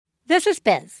This is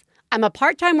Biz. I'm a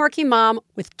part-time working mom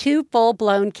with 2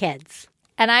 full-blown kids.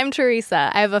 And I'm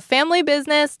Teresa. I have a family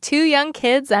business, 2 young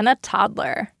kids, and a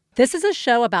toddler. This is a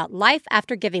show about life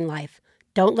after giving life.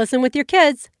 Don't listen with your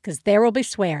kids, because there will be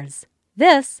swears.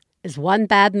 This is One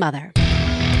Bad Mother.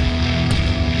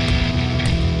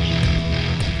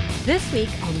 This week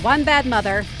on One Bad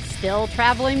Mother, still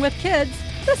traveling with kids,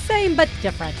 the same but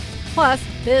different. Plus,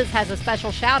 Biz has a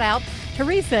special shout-out.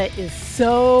 Teresa is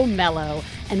so mellow,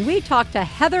 and we talked to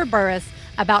Heather Burris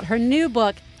about her new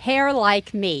book, Hair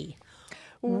Like Me.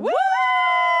 Woo!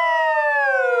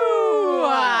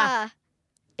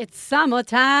 It's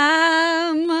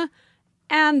summertime,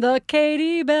 and the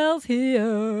Katie Bell's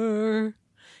here.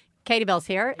 Katie Bell's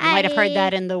here. You might have heard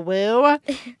that in the woo.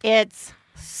 It's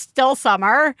still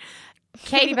summer.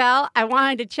 Katie Bell, I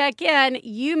wanted to check in.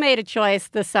 You made a choice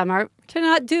this summer to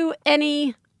not do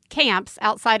any camps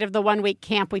outside of the 1-week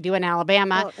camp we do in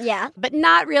Alabama. Well, yeah. But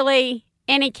not really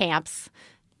any camps.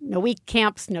 No week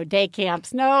camps, no day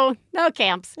camps, no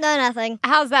camps. No, nothing.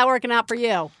 How's that working out for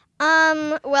you?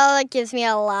 Well, it gives me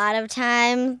a lot of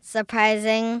time,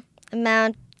 surprising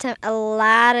amount, a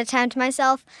lot of time to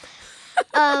myself.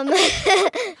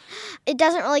 It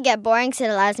doesn't really get boring because it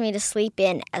allows me to sleep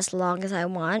in as long as I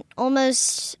want.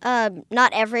 Almost,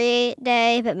 not every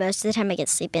day, but most of the time I get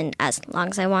to sleep in as long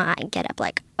as I want. I can get up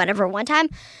like whatever. One time,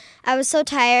 I was so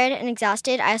tired and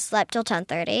exhausted, I slept till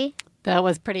 10:30. That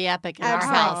was pretty epic in our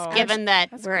house, given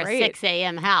that we're great. a 6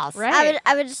 a.m. house. Right.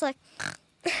 I would just like...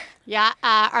 Yeah,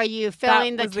 are you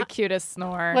feeling that was the cutest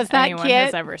snore Was that anyone cute?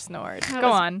 has ever snored. That Go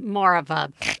was on. More of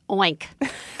a oink.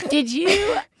 Did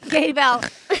you, Katie Bell,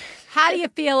 how do you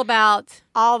feel about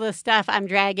all the stuff I'm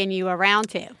dragging you around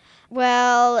to?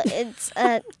 Well, it's...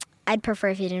 I'd prefer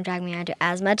if you didn't drag me onto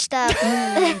as much stuff.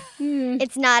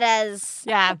 It's not as...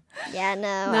 Yeah. Yeah,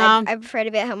 no. No. I prefer to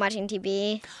be at home watching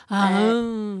TV.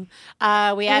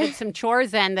 We added some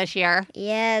chores in this year.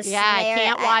 Yes. Yeah, I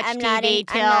can't watch TV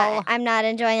till... I'm not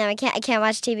enjoying them. I can't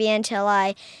watch TV until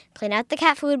I clean out the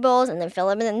cat food bowls and then fill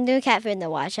them with new cat food and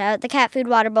then wash out the cat food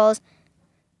water bowls.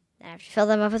 Then I have to fill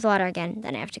them up with water again.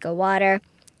 Then I have to go water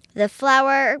the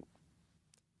flower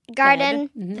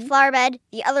garden, the flower bed,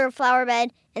 the other flower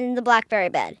bed, and then the blackberry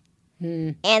bed.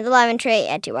 And the lemon tree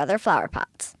and 2 other flower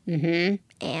pots. And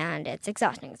it's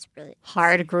exhausting. It's really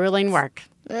Hard, grueling work.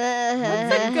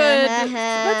 That's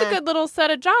a good little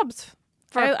set of jobs.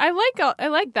 I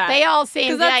like that. They all seem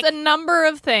because that's like... a number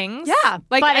of things. Yeah,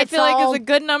 like but I it's feel like all- it's a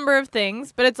good number of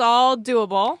things, but it's all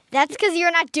doable. That's because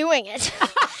you're not doing it.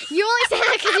 You only say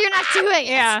that because you're not doing it.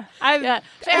 Yeah,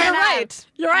 Fair you're enough. right.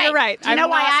 You're right. You're right. Do you know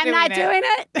why I'm not doing doing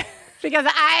it? Because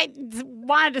I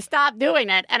wanted to stop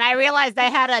doing it, and I realized I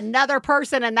had another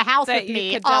person in the house That with you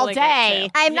me could all delegate day.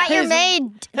 to. I'm not your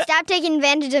maid. Stop taking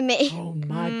advantage of me. Oh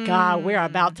my God, we're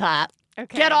about to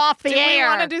Okay. get off the Do we air.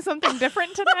 want to do something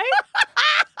different today?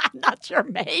 I'm not your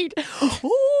maid.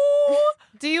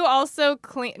 Do you also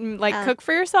clean, cook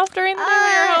for yourself during the day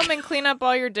when you're home and clean up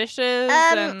all your dishes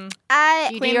and Do you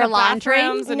do clean your the laundry?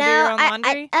 bathrooms and do your own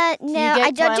laundry? No,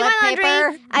 I don't do my laundry.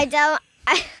 paper? I don't.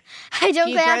 I don't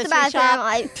Do you clean out the grocery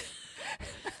bathroom. shop?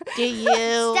 Do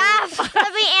you... Stop!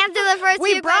 Let me answer the first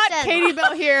We few brought questions. Katie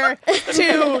Bell here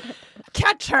to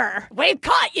catch her We've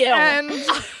caught you. and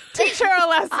teach her a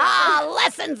lesson.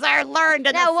 Lessons are learned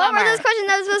in the Now, what summer. were those questions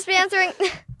I was supposed to be answering?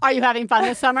 Are you having fun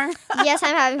this summer? Yes,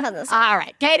 I'm having fun this summer. All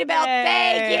right. Katie Bell, Yay.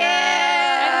 thank you.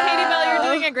 And Katie Bell, you're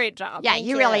doing a great job. Yeah, Thank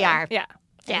you you. really are. Yeah.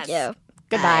 Yes. Thank you.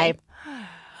 Goodbye.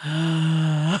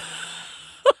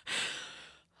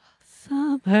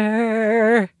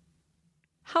 Summer.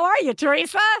 How are you,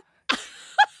 Teresa?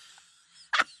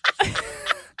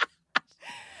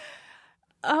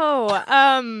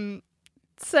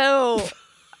 So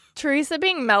Teresa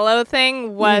being mellow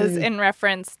thing was in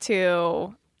reference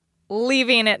to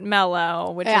leaving it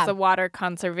mellow, which is a water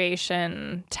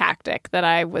conservation tactic that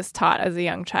I was taught as a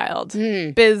young child.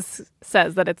 Biz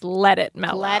says that it's let it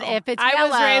mellow. If it's I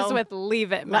was mellow. raised with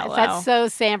leave it mellow. That's so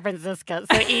San Francisco.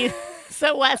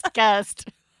 So West Coast.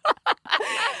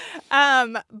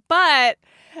 But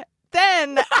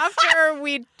then after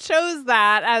we chose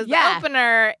that as the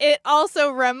opener, it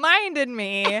also reminded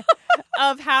me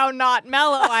of how not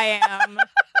mellow I am,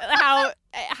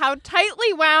 how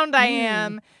tightly wound I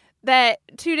am. That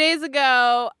 2 days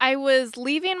ago, I was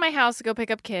leaving my house to go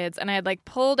pick up kids, and I had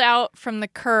pulled out from the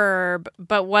curb,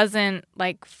 but wasn't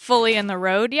fully in the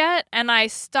road yet. And I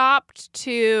stopped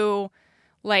to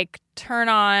turn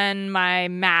on my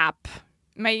map,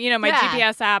 my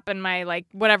GPS app, and my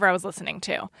whatever I was listening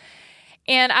to.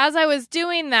 And as I was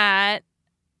doing that,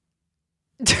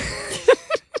 Jesse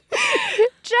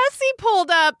pulled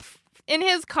up in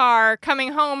his car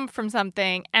coming home from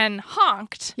something and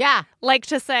honked. Yeah. Like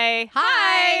to say,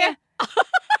 hi.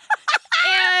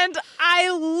 And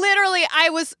I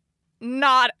was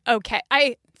not okay.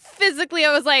 I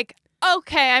was like,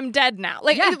 okay, I'm dead now.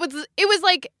 Like it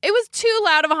was too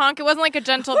loud of a honk. It wasn't like a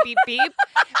gentle beep beep,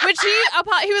 which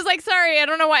he was like, sorry, I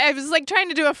don't know why. I was like trying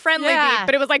to do a friendly beep,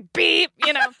 but it was like beep,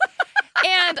 you know.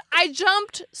 And I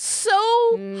jumped so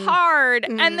hard.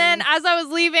 And then as I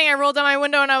was leaving, I rolled down my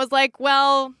window and I was like,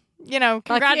 well, you know,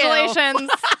 congratulations.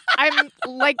 I'm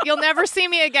like, you'll never see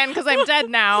me again because I'm dead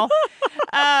now.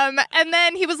 And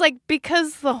then he was like,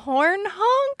 because the horn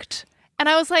honked? And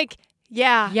I was like,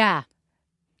 yeah. Yeah.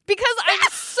 Because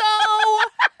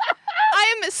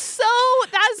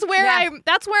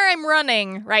that's where I'm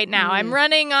running right now. I'm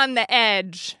running on the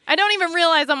edge. I don't even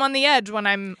realize I'm on the edge when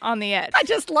I'm on the edge. I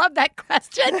just love that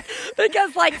question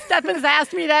because like Stefan's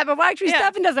asked me that, but actually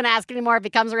Stefan doesn't ask anymore if he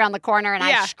comes around the corner and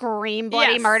I scream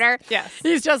bloody murder. Yes.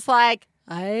 He's just like,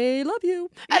 I love you.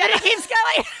 And then he keeps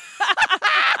going.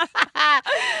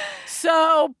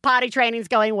 So potty training's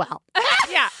going well.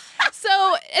 Yeah.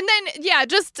 So, and then,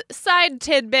 just side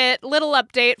tidbit, little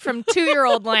update from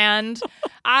 2-year-old land.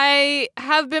 I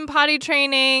have been potty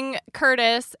training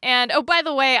Curtis. And, oh, by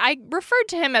the way, I referred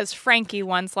to him as Frankie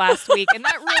once last week. And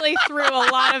that really threw a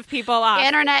lot of people off.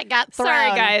 Internet got thrown.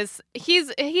 Sorry, guys.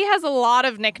 He has a lot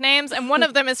of nicknames, and one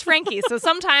of them is Frankie. So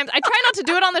sometimes, I try not to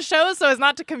do it on the show so as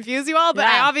not to confuse you all, but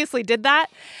I obviously did that.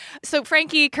 So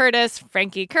Frankie, Curtis,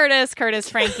 Frankie, Curtis,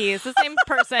 Frankie. It's the same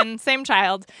person, same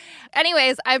child.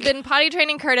 Anyways, I've been potty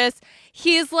training Curtis.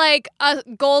 He's like a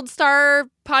gold star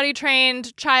potty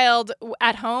trained child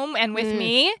at home and with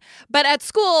me. But at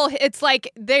school, it's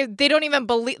like they don't even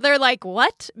believe. They're like,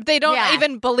 what? They don't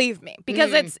even believe me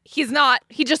because he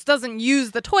just doesn't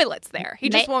use the toilets there. He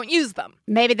just won't use them.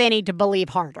 Maybe they need to believe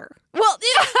harder. Well,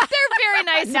 they're very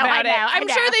nice about it. I'm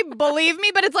sure they believe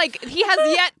me, but it's like he has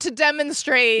yet to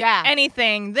demonstrate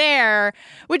anything there,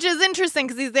 which is interesting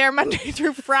because he's there Monday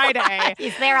through Friday.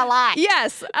 He's there a lot.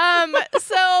 Yes. So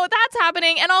that's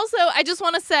happening. And also, I just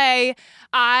want to say,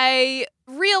 I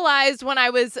realized when I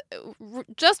was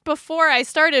just before I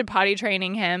started potty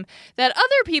training him that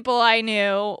other people I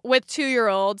knew with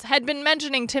 2-year-olds had been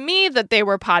mentioning to me that they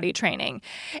were potty training.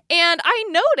 And I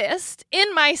noticed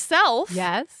in myself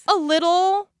a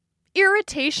little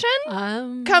irritation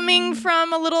coming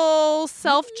from a little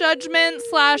self-judgment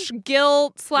 /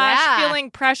 guilt /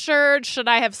 feeling pressured. Should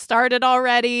I have started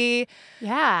already?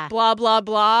 Yeah. Blah, blah,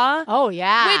 blah. Oh,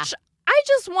 yeah. Which I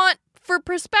just want for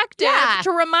perspective to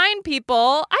remind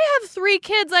people, I have 3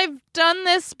 kids. I've done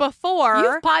this before.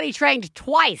 You've potty trained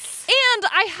twice. And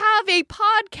I have a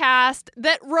podcast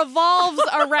that revolves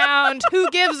around who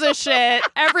gives a shit.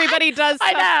 Everybody does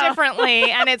stuff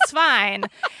differently and it's fine.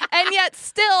 And yet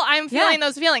still I'm feeling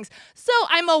those feelings. So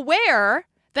I'm aware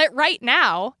that right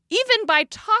now, even by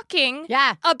talking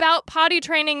about potty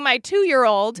training my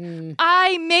 2-year-old,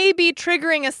 I may be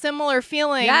triggering a similar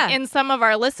feeling in some of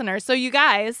our listeners. So you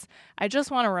guys, I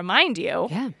just want to remind you,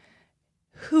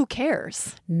 who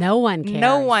cares? No one cares.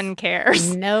 No one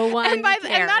cares. No one cares.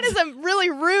 And that is a really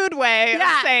rude way of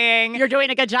saying, you're doing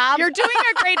a good job. You're doing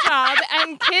a great job.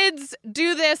 And kids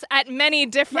do this at many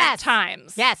different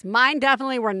times. Yes, mine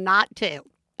definitely were not too.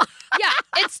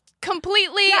 It's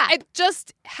completely, it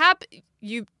just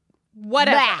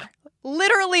whatever.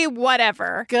 Literally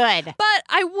whatever. Good. But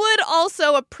I would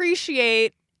also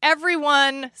appreciate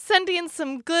everyone sending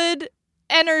some good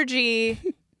energy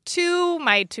to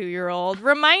my 2-year-old,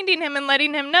 reminding him and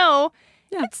letting him know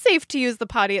it's safe to use the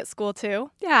potty at school too.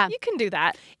 Yeah. You can do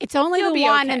that. It's only the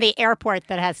one in the airport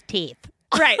that has teeth.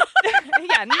 Right.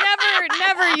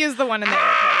 Never use the one in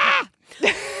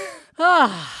the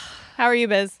airport. How are you,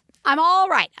 Biz? I'm all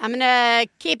right. I'm going to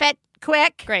keep it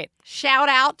quick. Great. Shout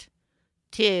out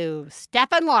to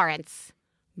Stefan Lawrence,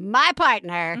 my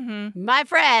partner, my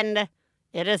friend.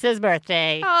 It is his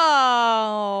birthday.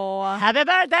 Oh. Happy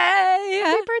birthday.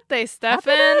 Happy birthday,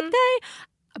 Stefan. Happy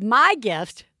birthday. My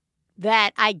gift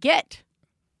that I get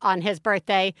on his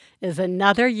birthday is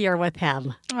another year with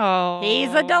him. Oh.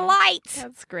 He's a delight.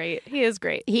 That's great. He is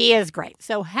great. He is great.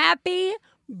 So happy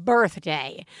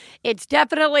birthday. It's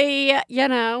definitely,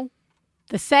 the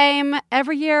same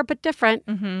every year but different,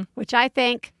 which I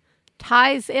think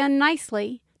ties in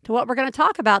nicely to what we're going to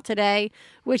talk about today,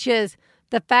 which is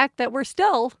the fact that we're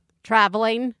still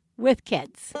traveling with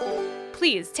kids.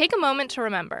 Please take a moment to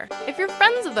remember, if you're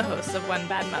friends of the hosts of One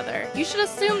Bad Mother, you should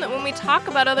assume that when we talk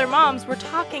about other moms, we're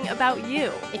talking about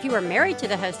you. If you are married to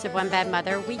the host of One Bad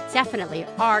Mother, we definitely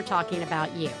are talking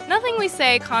about you. Nothing we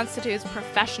say constitutes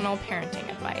professional parenting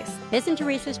advice. Biz and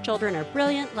Teresa's children are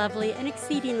brilliant, lovely, and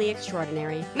exceedingly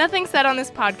extraordinary. Nothing said on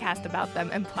this podcast about them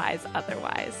implies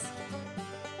otherwise.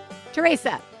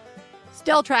 Teresa,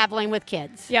 still traveling with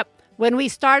kids. Yep. When we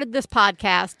started this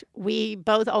podcast, we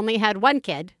both only had one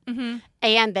kid,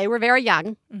 and they were very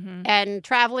young, and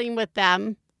traveling with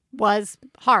them was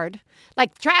hard.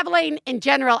 Like, traveling in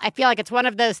general, I feel like it's one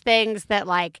of those things that,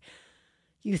 like,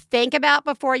 you think about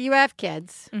before you have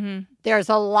kids. There's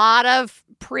a lot of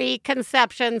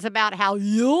preconceptions about how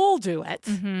you'll do it.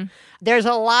 There's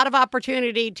a lot of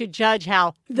opportunity to judge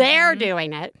how they're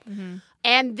doing it.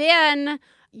 And then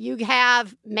you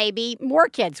have maybe more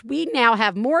kids. We now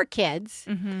have more kids.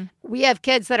 We have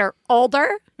kids that are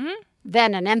older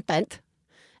than an infant.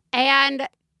 And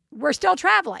we're still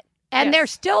traveling. And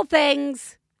there's still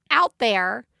things out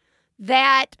there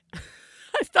that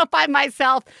I still find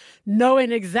myself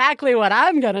knowing exactly what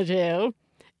I'm going to do.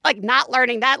 Like, not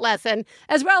learning that lesson,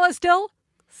 as well as still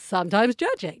sometimes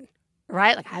judging,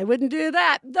 right? Like, I wouldn't do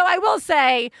that. Though I will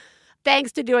say,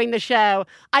 thanks to doing the show,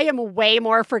 I am way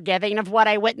more forgiving of what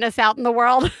I witness out in the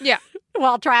world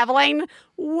while traveling.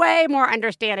 Way more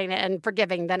understanding and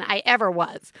forgiving than I ever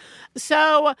was.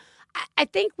 So I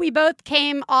think we both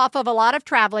came off of a lot of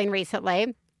traveling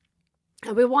recently.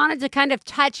 And we wanted to kind of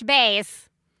touch base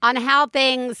on how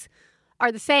things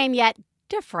are the same yet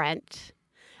different.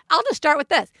 I'll just start with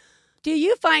this. Do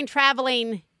you find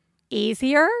traveling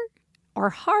easier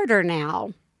or harder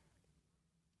now?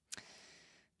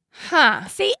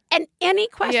 See, and any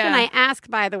question I ask,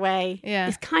 by the way,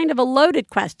 is kind of a loaded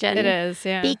question. It is,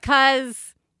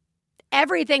 because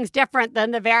everything's different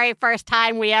than the very first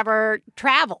time we ever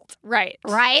traveled. Right.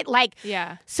 Right? Like,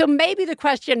 so maybe the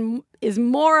question is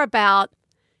more about,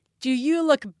 do you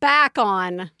look back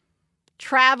on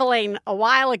traveling a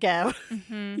while ago,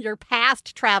 your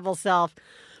past travel self,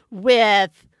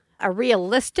 with a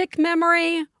realistic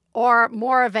memory or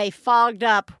more of a fogged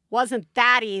up, wasn't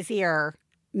that easier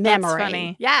memory? That's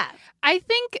funny. Yeah. I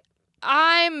think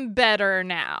I'm better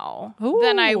now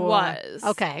than I was.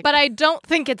 Okay. But I don't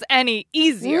think it's any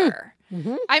easier.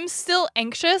 I'm still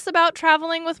anxious about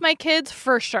traveling with my kids,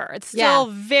 for sure. It's still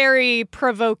very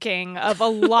provoking of a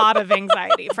lot of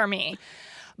anxiety for me.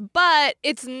 But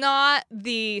it's not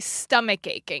the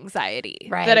stomachache anxiety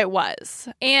that it was.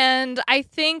 And I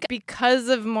think because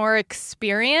of more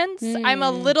experience, I'm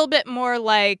a little bit more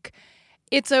like,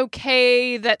 it's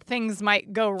okay that things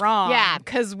might go wrong. Yeah.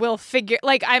 Because we'll figure,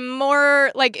 like, I'm more,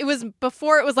 like, it was,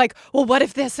 before it was like, well, what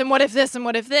if this, and what if this, and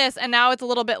what if this? And now it's a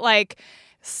little bit like,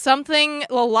 a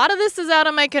lot of this is out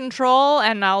of my control,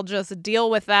 and I'll just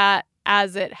deal with that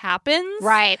as it happens.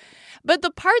 Right. But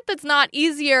the part that's not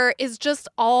easier is just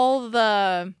all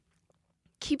the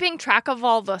keeping track of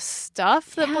all the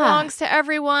stuff that belongs to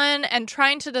everyone and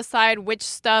trying to decide which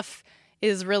stuff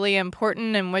is really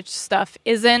important and which stuff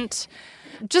isn't.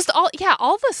 Just all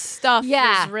the stuff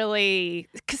is really,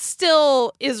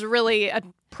 still is really a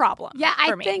problem. Yeah,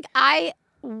 I think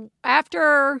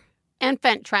after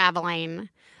infant traveling,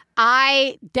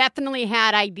 I definitely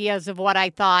had ideas of what I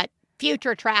thought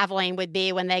future traveling would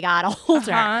be when they got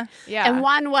older. And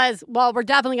one was, well, we're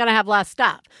definitely going to have less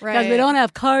stuff. Because we don't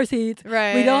have car seats.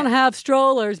 Right. We don't have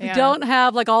strollers. We don't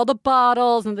have, like, all the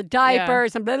bottles and the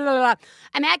diapers and blah, blah, blah.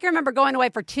 I mean, I can remember going away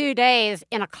for 2 days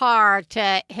in a car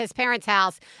to his parents'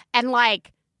 house, and,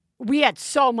 like, we had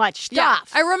so much stuff.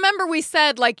 Yeah. I remember we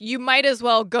said, like, you might as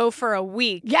well go for a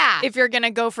week if you're going to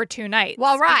go for 2 nights.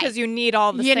 Well, right. Because you need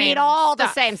all the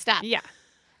same stuff. Yeah.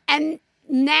 And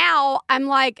now I'm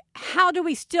like, how do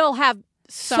we still have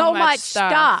so much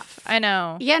stuff? I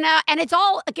know. You know, and it's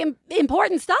all, like,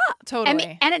 important stuff.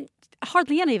 Totally. And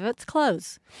hardly any of it's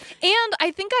clothes. And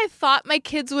I think I thought my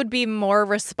kids would be more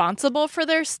responsible for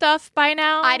their stuff by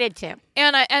now. I did too.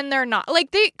 And they're not.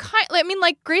 Like,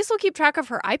 Grace will keep track of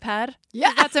her iPad.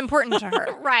 Yeah. That's important to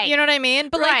her. Right. You know what I mean?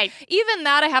 But like, even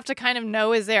that I have to kind of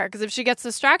know is there, because if she gets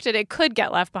distracted, it could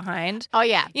get left behind. Oh,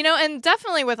 yeah. You know, and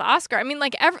definitely with Oscar, I mean,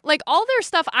 like all their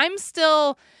stuff, I'm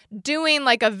still doing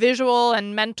like a visual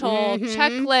and mental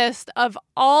checklist of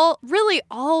all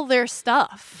their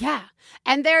stuff. Yeah.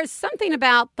 And there's something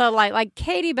about the, like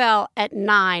Katie Bell at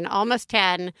 9, almost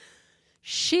 10,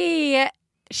 she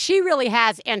really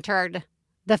has entered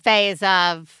the phase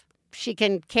of she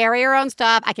can carry her own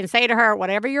stuff. I can say to her,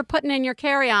 whatever you're putting in your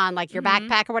carry-on, like your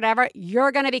backpack or whatever,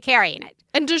 you're going to be carrying it.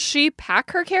 And does she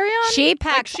pack her carry-on? She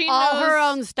packs all her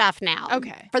own stuff now.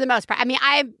 Okay. For the most part. I mean,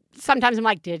 sometimes I'm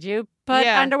like, did you put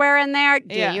underwear in there?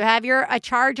 Do you have a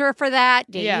charger for that?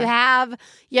 Do you have,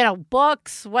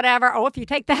 books, whatever? Oh, if you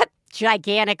take that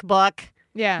gigantic book,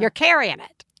 you're carrying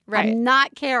it. Right. I'm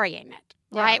not carrying it.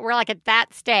 Right? We're like at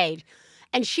that stage.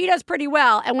 And she does pretty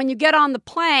well. And when you get on the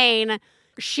plane,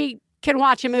 she can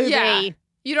watch a movie. Yeah.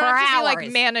 You don't have to hours. be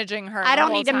like managing her. I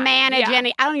don't need to manage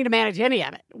any. I don't need to manage any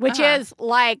of it, which is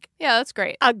like that's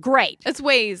great. Great. It's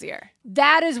way easier.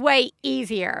 That is way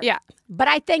easier. Yeah. But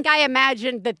I think I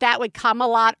imagined that would come a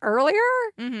lot earlier.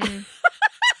 Mm-hmm.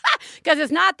 Because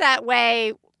it's not that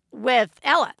way with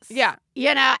Ellis. Yeah.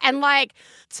 And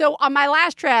so on my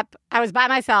last trip, I was by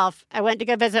myself. I went to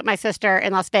go visit my sister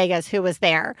in Las Vegas who was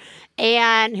there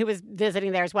and who was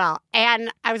visiting there as well. And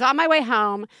I was on my way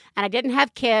home and I didn't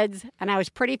have kids and I was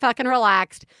pretty fucking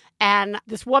relaxed. And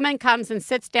this woman comes and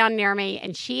sits down near me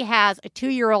and she has a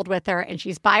 2-year-old with her and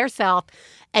she's by herself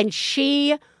and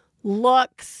she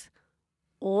looks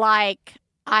like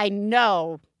I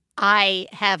know I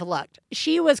have looked.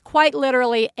 She was quite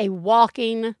literally a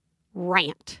walking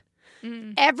rant.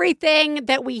 Mm. Everything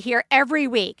that we hear every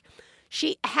week.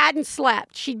 She hadn't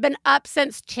slept. She'd been up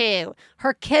since 2.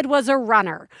 Her kid was a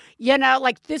runner.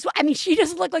 This. I mean, she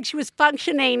just looked like she was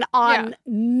functioning on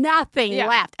nothing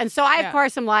left. And so I, of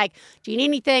course, am like, do you need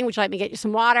anything? Would you like me to get you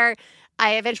some water?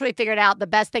 I eventually figured out the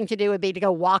best thing to do would be to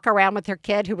go walk around with her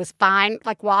kid who was fine,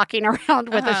 like walking around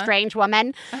with a strange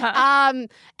woman. And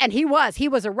he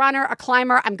was a runner, a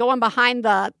climber. I'm going behind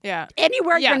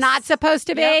anywhere you're not supposed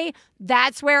to be. Yep.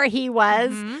 That's where he was.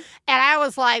 Mm-hmm. And I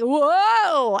was like,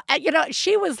 whoa. And,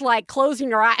 she was like closing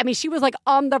her eyes. I mean, she was like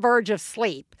on the verge of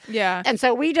sleep. Yeah. And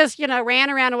so we just, ran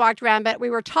around and walked around. But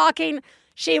we were talking.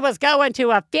 She was going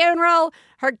to a funeral.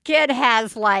 Her kid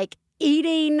has like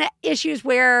eating issues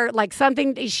where like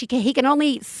something he can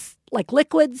only like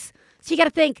liquids. So you got to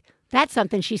think that's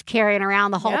something she's carrying around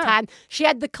the whole time. She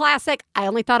had the classic, I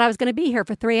only thought I was going to be here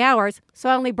for 3 hours, so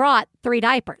I only brought 3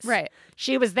 diapers. Right.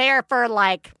 She was there for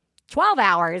like 12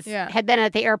 hours, had been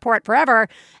at the airport forever,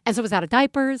 and so was out of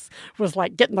diapers, was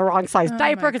like getting the wrong size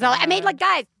diaper. I mean, like,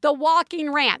 guys, the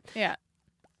walking rant. Yeah.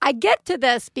 I get to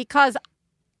this because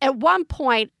at one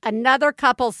point, another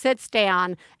couple sits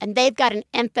down and they've got an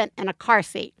infant in a car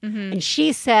seat. Mm-hmm. And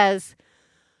she says,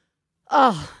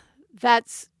 oh,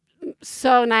 that's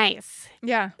so nice.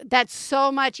 Yeah. That's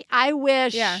so much. I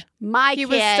wish my kid. He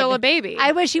was still a baby.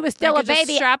 I wish he was still a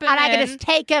baby. And I could just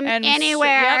take him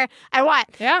anywhere I want.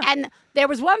 Yeah. And there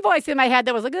was one voice in my head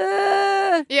that was like,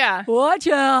 watch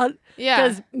out. Yeah.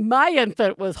 Because my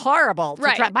infant was horrible.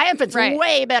 Right. My infant's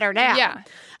way better now. Yeah.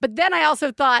 But then I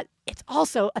also thought, it's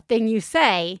also a thing you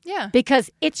say because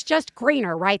it's just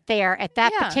greener right there at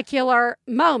that particular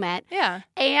moment. Yeah.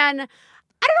 And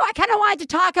I don't know, I kind of wanted to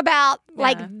talk about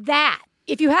like that.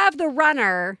 If you have the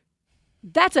runner,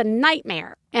 that's a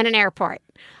nightmare in an airport.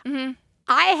 Mm-hmm.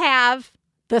 I have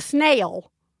the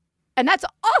snail, and that's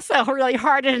also really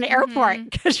hard in an airport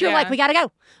because you're like, we gotta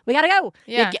go. We gotta go.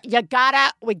 Yeah.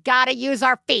 We gotta use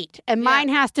our feet. And mine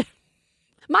has to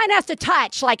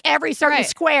touch like every certain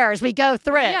square as we go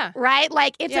through, right?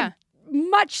 Like it's a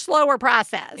much slower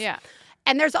process. Yeah.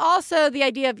 And there's also the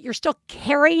idea of you're still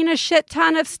carrying a shit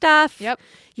ton of stuff. Yep.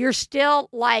 You're still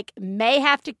like may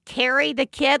have to carry the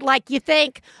kid. Like you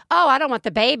think, oh, I don't want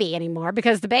the baby anymore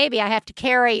because the baby I have to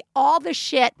carry all the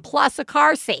shit plus a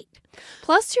car seat.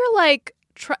 Plus you're like,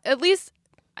 at least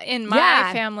in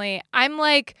my family, I'm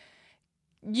like,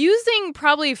 using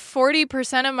probably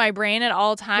 40% of my brain at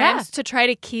all times to try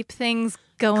to keep things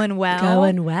going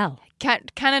well.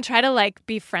 Kind of try to like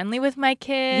be friendly with my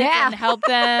kids and help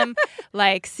them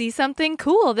like see something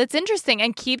cool that's interesting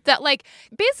and keep that like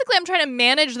basically I'm trying to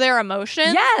manage their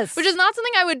emotions. Yes. Which is not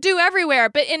something I would do everywhere,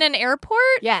 but in an airport,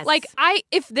 like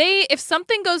if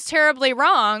something goes terribly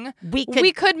wrong, we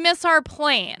could miss our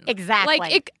plane. Exactly.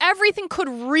 Like everything could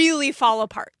really fall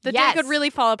apart. The day could really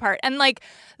fall apart. And like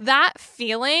that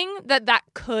feeling that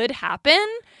could happen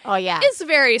is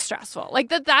very stressful. Like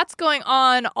that's going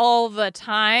on all the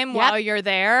time while you're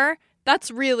there.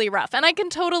 That's really rough. And I can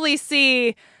totally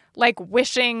see like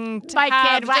wishing to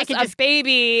have just a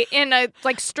baby in a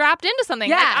like strapped into something.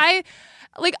 Yeah.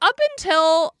 Like up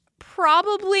until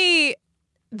probably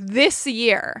this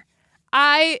year,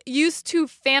 I used to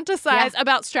fantasize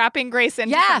about strapping Grace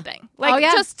into something. Like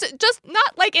just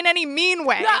not like in any mean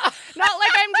way. Not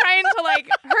like I'm trying to like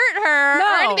hurt her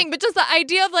or anything, but just the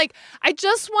idea of like, I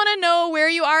just want to know where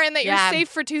you are and that you're safe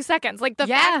for 2 seconds. Like the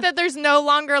fact that there's no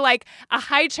longer like a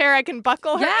high chair I can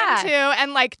buckle her into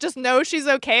and like just know she's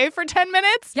okay for 10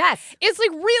 minutes. Yes. It's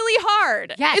like really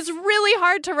hard. Yes. It's really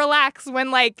hard to relax when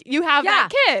like you have that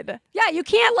kid. Yeah, you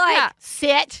can't like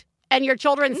sit and your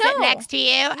children sit next to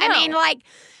you. I mean, like,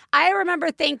 I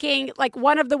remember thinking, like,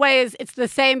 one of the ways it's the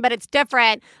same, but it's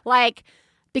different, like,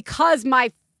 because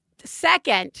my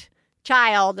second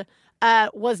child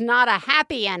was not a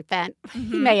happy infant.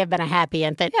 He may have been a happy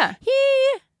infant. Yeah.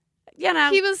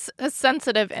 He was a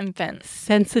sensitive infant.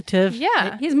 Sensitive.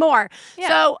 Yeah. He's more. Yeah.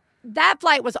 So that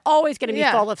flight was always going to be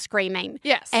full of screaming.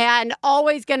 Yes. And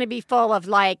always going to be full of,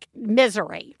 like,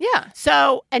 misery. Yeah.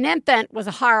 So an infant was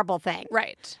a horrible thing.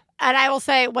 Right. And I will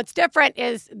say what's different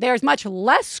is there's much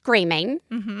less screaming.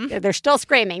 There's still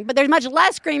screaming, but there's much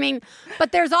less screaming.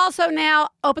 But there's also now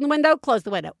open the window, close the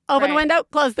window. Open the window,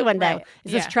 close the window. Right.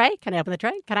 Is this tray? Can I open the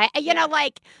tray? Can I? You know,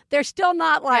 like, they're still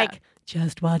not like,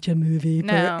 just watch a movie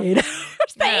for 8 hours.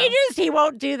 The ages, he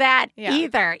won't do that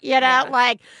either. You know,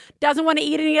 like, doesn't want to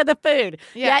eat any of the food,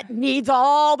 yet needs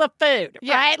all the food,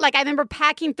 right? Like, I remember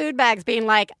packing food bags being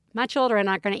like, my children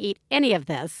aren't going to eat any of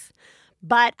this.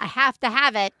 But I have to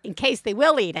have it in case they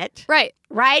will eat it. Right.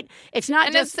 Right? It's not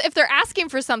and just... if they're asking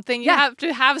for something, you have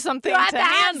to have something to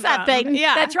hand something. them.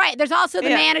 Yeah. That's right. There's also the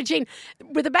managing.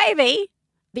 With a baby,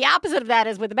 the opposite of that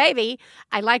is with a baby,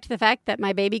 I liked the fact that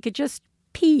my baby could just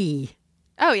pee.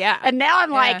 Oh, yeah. And now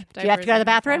I'm like, do you have to go to the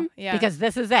bathroom? Yeah. Because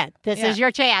this is it. This is your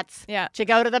chance to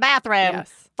go to the bathroom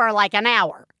for like an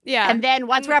hour. Yeah. And then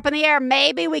once we're up in the air,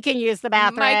 maybe we can use the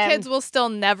bathroom. My kids will still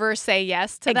never say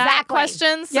yes to that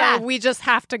question. So we just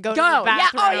have to go to the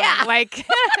bathroom like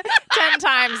 10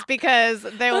 times because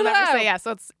they will never say yes.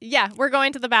 So it's, we're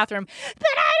going to the bathroom. But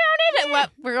I don't need it. Well,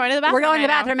 we're going to the bathroom. We're going to the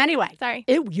bathroom anyway. Sorry.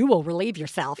 You will relieve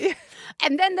yourself.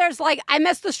 And then there's like, I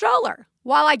miss the stroller.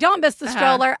 While I don't miss the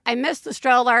stroller, I miss the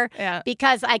stroller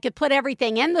because I could put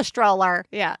everything in the stroller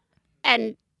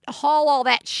and haul all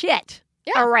that shit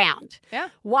around. Yeah.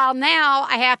 While now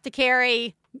I have to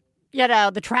carry,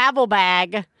 the travel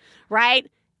bag, right?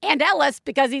 And Ellis,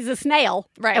 because he's a snail.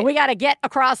 Right. And we got to get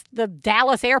across the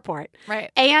Dallas airport.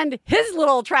 Right. And his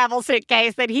little travel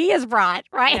suitcase that he has brought,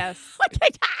 right? Yes.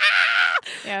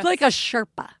 It's like a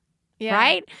Sherpa,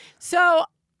 right? So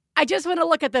I just want to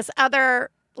look at this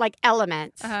other, like,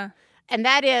 element. And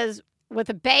that is, with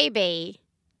a baby,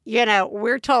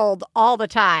 we're told all the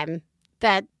time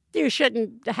that you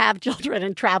shouldn't have children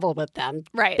and travel with them.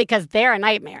 Right. Because they're a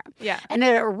nightmare. Yeah. And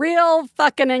they're a real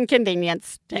fucking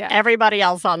inconvenience to everybody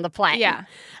else on the plane. Yeah.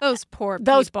 Those poor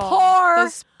people. Those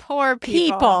poor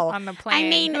people on the plane. I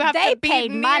mean, who have they to be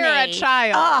paid near money. a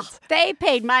child. Oh, they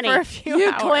paid money. For a few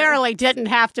you hours. clearly didn't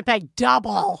have to pay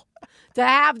double to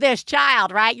have this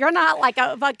child, right? You're not like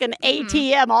a fucking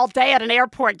ATM all day at an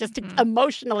airport just to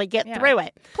emotionally get through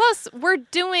it. Plus, we're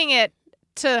doing it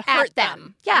to hurt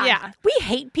them. Yeah. We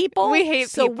hate people.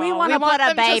 So we want to put a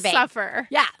them baby. to suffer.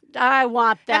 Yeah. I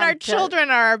want them And our children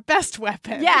are our best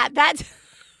weapon. Yeah, that's...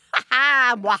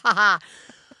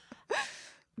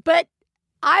 But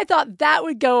I thought that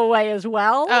would go away as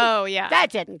well. Oh, yeah.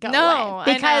 That didn't go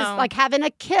away. Because, like, having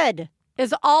a kid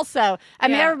is also... I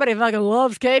mean, everybody fucking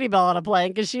loves Katie Bell on a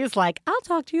plane because she's like, I'll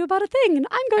talk to you about a thing and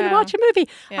I'm going to watch a movie.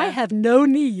 I have no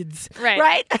needs.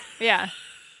 Right? Yeah.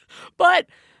 But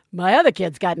my other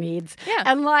kids got needs. Yeah.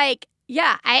 And, like,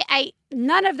 I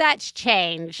none of that's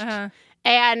changed.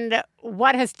 And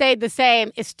what has stayed the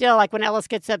same is still, like, when Ellis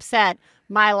gets upset,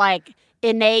 my, like,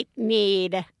 innate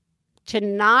need to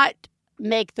not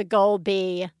make the goal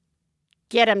be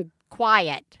get him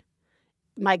quiet.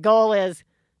 My goal is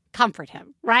comfort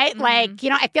him, right? Like,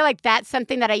 I feel like that's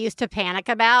something that I used to panic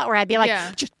about, where I'd be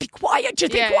like, just be quiet,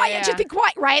 just be quiet, just be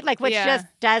quiet, right? Like, which just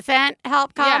doesn't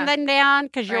help calm them down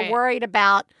because you're worried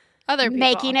about other people.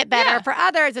 Making it better for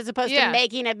others as opposed to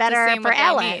making it better for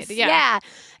Ellis.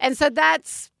 And so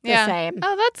that's the same.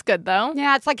 Oh, that's good, though.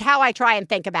 Yeah, it's like how I try and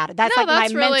think about it. That's my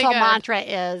really mental good. mantra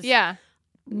is,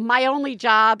 my only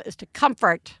job is to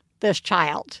comfort this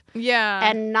child. Yeah.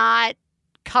 And not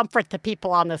comfort the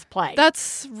people on this plane.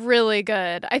 That's really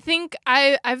good. I think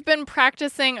I've been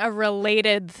practicing a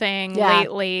related thing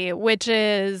lately, which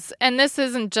is, and this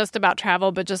isn't just about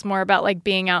travel, but just more about like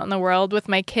being out in the world with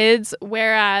my kids.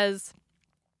 Whereas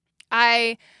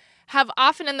I have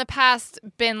often in the past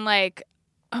been like,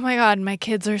 oh my God, my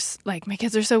kids are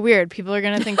so weird. People are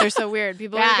going to think they're so weird.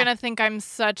 People are going to think I'm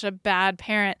such a bad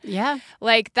parent. Yeah.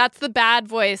 Like, that's the bad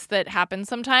voice that happens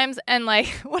sometimes. And like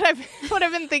what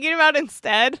I've been thinking about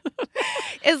instead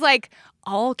is like,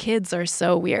 all kids are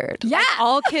so weird. Yeah. Like,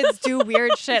 all kids do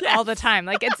weird shit all the time.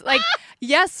 Like, it's like,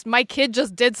 yes, my kid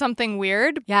just did something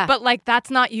weird. Yeah. But like, that's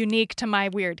not unique to my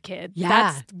weird kid. Yeah.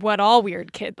 That's what all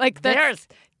weird kids, like, there's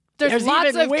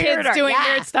lots of kids doing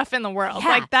weird stuff in the world. Yeah.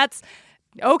 Like, that's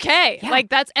okay. Yeah. Like,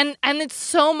 that's, and it's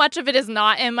so much of it is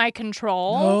not in my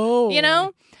control, you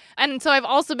know? And so I've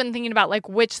also been thinking about like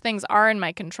which things are in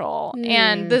my control.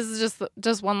 And this is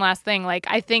just one last thing. Like,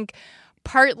 I think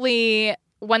partly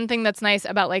one thing that's nice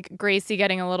about like Gracie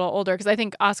getting a little older, because I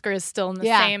think Oscar is still in the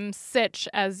same sitch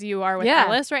as you are with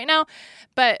Alice right now.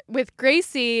 But with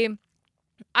Gracie,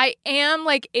 I am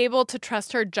like able to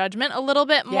trust her judgment a little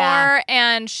bit more,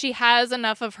 and she has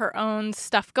enough of her own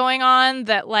stuff going on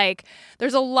that like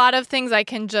there's a lot of things I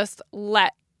can just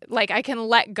let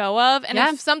go of. And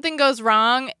if something goes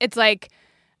wrong, it's like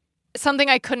something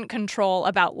I couldn't control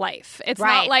about life. It's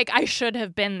not like I should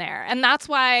have been there. And that's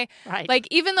why like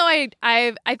even though I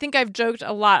think I've joked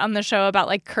a lot on the show about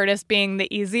like Curtis being the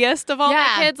easiest of all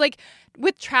my kids, like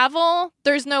with travel,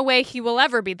 there's no way he will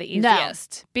ever be the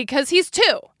easiest because he's 2.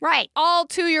 Right. All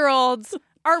 2-year-olds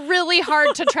are really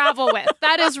hard to travel with.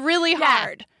 That is really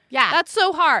hard. Yeah. That's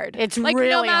so hard. It's like really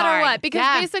no matter hard. what.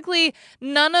 Because basically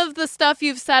none of the stuff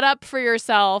you've set up for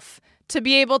yourself to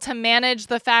be able to manage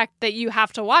the fact that you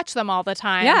have to watch them all the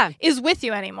time is with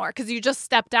you anymore, because you just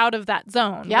stepped out of that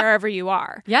zone wherever you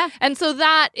are. Yeah. And so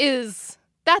that's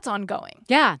ongoing.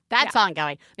 Yeah, that's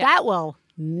ongoing. Yeah. That will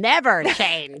never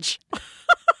change.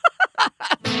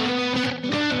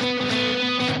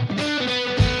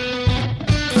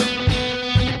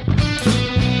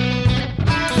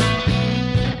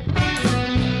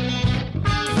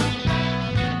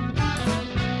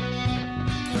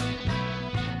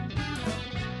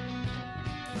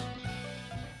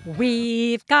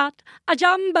 We've got a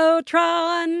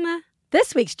Jumbotron.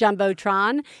 This week's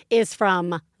Jumbotron is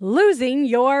from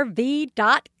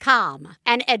losingyourv.com,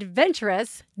 an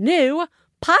adventurous new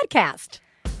podcast.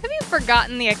 Have you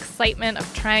forgotten the excitement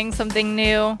of trying something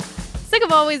new? Sick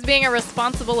of always being a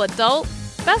responsible adult?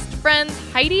 Best friends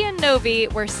Heidi and Novi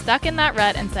were stuck in that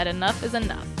rut and said enough is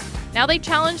enough. Now they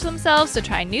challenge themselves to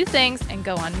try new things and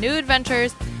go on new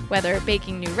adventures, whether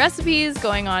baking new recipes,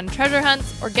 going on treasure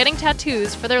hunts, or getting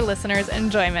tattoos for their listeners'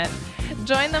 enjoyment.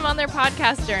 Join them on their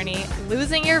podcast journey,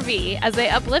 Losing Your V, as they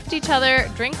uplift each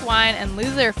other, drink wine, and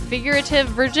lose their figurative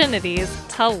virginities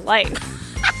to life.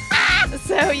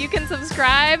 So you can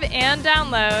subscribe and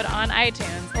download on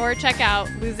iTunes or check out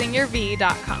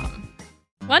losingyourv.com.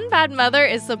 One Bad Mother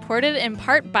is supported in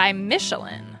part by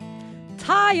Michelin.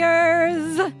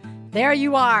 Tires! There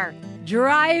you are,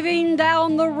 driving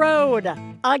down the road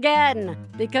again,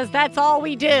 because that's all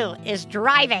we do is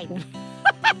driving.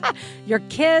 Your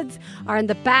kids are in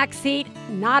the back seat,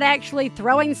 not actually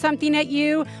throwing something at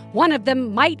you. One of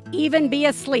them might even be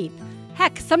asleep.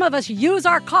 Heck, some of us use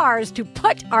our cars to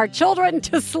put our children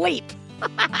to sleep.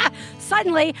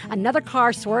 Suddenly, another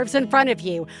car swerves in front of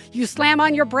you. You slam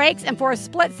on your brakes, and for a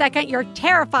split second, you're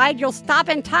terrified you'll stop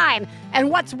in time.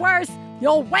 And what's worse,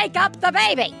 you'll wake up the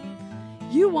baby.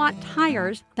 You want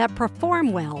tires that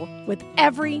perform well with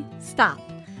every stop.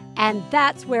 And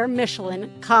that's where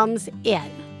Michelin comes in.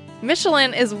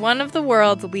 Michelin is one of the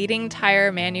world's leading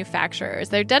tire manufacturers.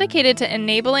 They're dedicated to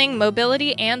enabling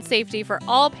mobility and safety for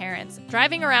all parents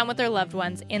driving around with their loved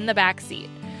ones in the back seat.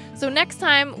 So next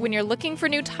time when you're looking for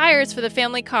new tires for the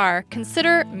family car,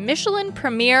 consider Michelin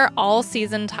Premier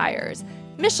All-Season Tires.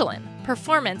 Michelin,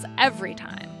 performance every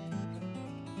time.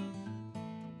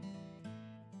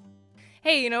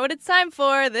 Hey, you know what it's time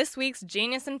for? This week's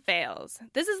Genius and Fails.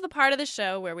 This is the part of the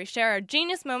show where we share our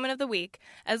genius moment of the week,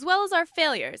 as well as our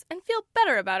failures, and feel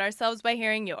better about ourselves by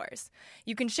hearing yours.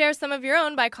 You can share some of your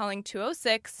own by calling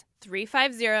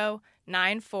 206-350-9485.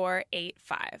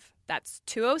 That's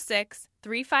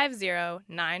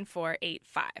 206-350-9485.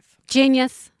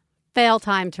 Genius. Fail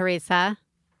time, Teresa.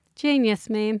 Genius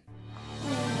meme.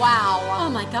 Wow.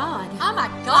 Oh, my God. Oh, my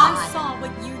God. I saw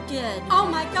what you did. Oh,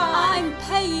 my God. I'm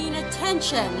paying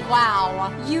attention.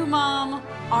 Wow. You, Mom,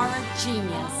 are a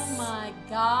genius. Oh, my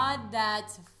God.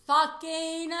 That's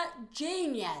fucking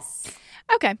genius.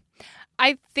 Okay.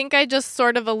 I think I just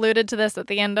sort of alluded to this at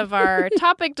the end of our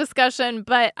topic discussion,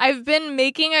 but I've been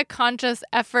making a conscious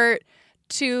effort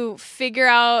to figure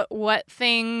out what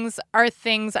things are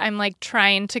things I'm like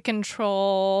trying to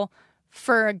control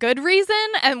for a good reason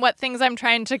and what things I'm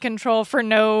trying to control for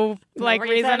no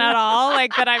reason at all,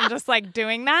 like that I'm just like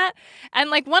doing that. And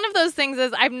like one of those things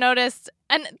is I've noticed,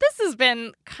 and this has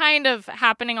been kind of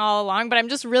happening all along, but I'm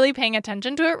just really paying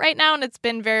attention to it right now, and it's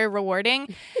been very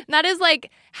rewarding. And that is like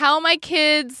how my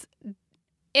kids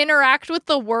interact with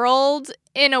the world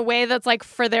in a way that's like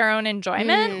for their own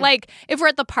enjoyment. Like if we're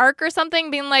at the park or something,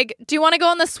 being like, do you want to go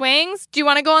on the swings? Do you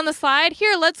want to go on the slide?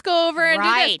 Here, let's go over and do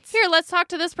this. Here, let's talk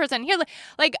to this person. Here,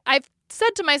 like I've said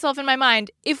to myself in my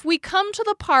mind, if we come to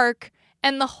the park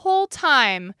and the whole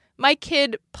time my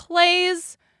kid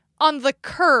plays on the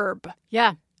curb.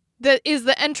 Yeah. That is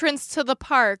the entrance to the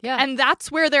park. Yeah. And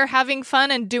that's where they're having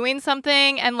fun and doing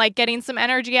something and like getting some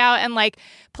energy out and like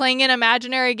playing an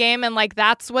imaginary game and like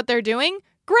that's what they're doing.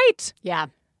 Great. Yeah.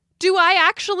 Do I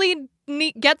actually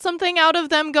get something out of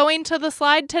them going to the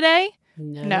slide today?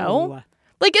 No.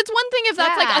 Like, it's one thing if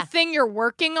that's like a thing you're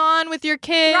working on with your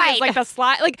kids, Right. like the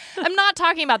slide. Like, I'm not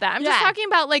talking about that. I'm just talking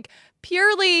about like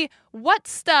purely what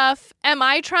stuff am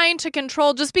I trying to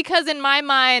control just because in my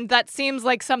mind that seems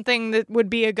like something that would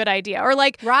be a good idea. Or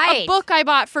like a book I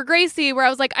bought for Gracie where I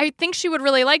was like, I think she would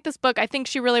really like this book. I think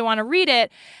she really want to read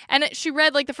it. And she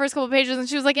read like the first couple pages and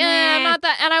she was like, I'm not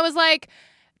that. And I was like,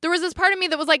 there was this part of me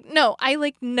that was like, no, I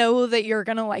like know that you're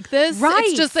going to like this. Right.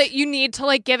 It's just that you need to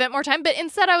like give it more time. But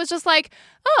instead I was just like,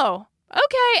 oh,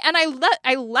 okay. And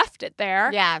I left it there.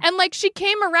 Yeah. And like she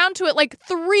came around to it like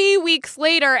 3 weeks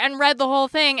later and read the whole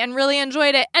thing and really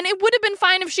enjoyed it. And it would have been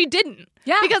fine if she didn't.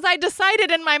 Yeah. Because I decided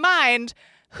in my mind,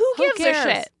 who gives a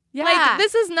shit? Yeah. Like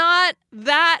this is not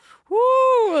that.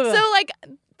 Woo. So like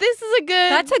this is a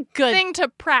good That's a good thing to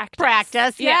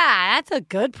practice. Yeah, that's a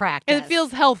good practice. It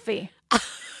feels healthy.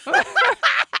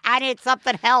 I need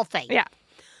something healthy. Yeah.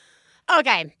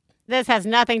 Okay. This has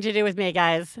nothing to do with me,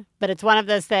 guys, but it's one of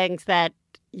those things that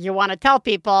you want to tell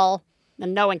people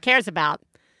and no one cares about.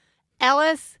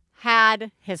 Ellis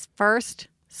had his first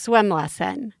swim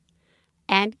lesson,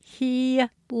 and he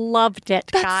loved it,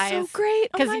 guys. That's so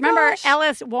great. Because remember,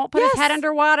 Ellis won't put his head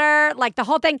underwater, like the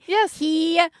whole thing. Yes.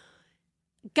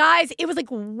 Guys, it was like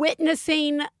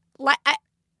witnessing, like,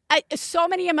 so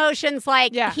many emotions.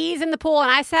 Like, he's in the pool, and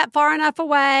I sat far enough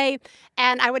away,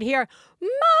 and I would hear,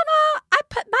 Mama, I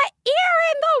put my ear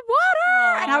in the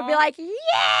water. Aww. And I would be like,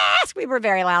 yes. We were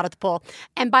very loud at the pool.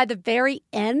 And by the very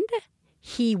end,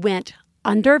 he went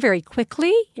under very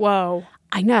quickly. Whoa.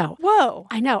 I know. Whoa.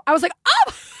 I know. I was like,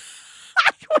 oh.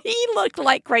 We looked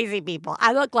like crazy people.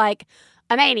 I looked like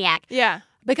a maniac. Yeah.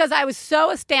 Because I was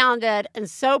so astounded and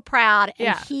so proud.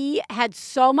 And he had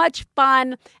so much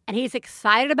fun. And he's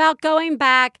excited about going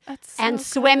back and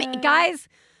swimming. Guys,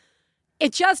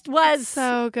 it just was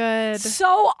so good.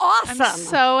 So awesome. I'm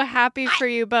so happy for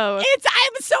you both.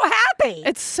 I'm so happy.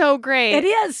 It's so great. It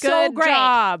is so great. Good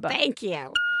job. Thank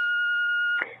you.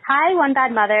 Hi, One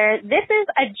Bad Mother. This is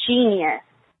a genius.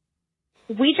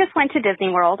 We just went to Disney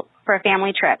World for a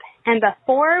family trip. And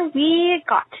before we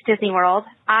got to Disney World,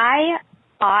 I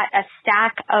bought a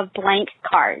stack of blank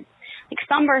cards. Like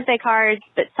some birthday cards,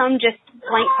 but some just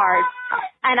blank cards.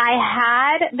 And I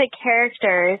had the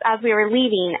characters, as we were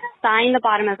leaving, sign the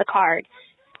bottom of the card.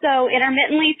 So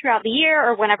intermittently throughout the year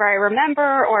or whenever I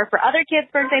remember or for other kids'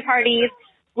 birthday parties,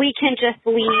 we can just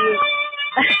leave,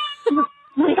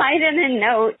 write in a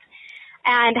note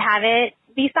and have it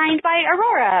be signed by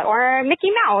Aurora or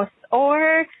Mickey Mouse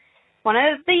or one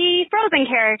of the Frozen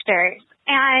characters.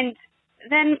 And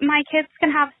then my kids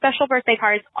can have special birthday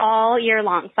cards all year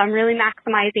long. So I'm really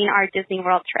maximizing our Disney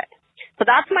World trip. So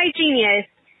that's my genius.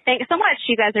 Thanks so much.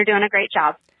 You guys are doing a great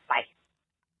job. Bye.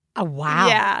 Oh, wow.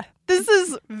 Yeah. This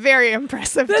is very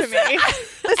impressive to me.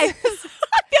 I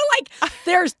feel like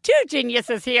there's two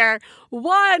geniuses here.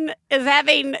 One is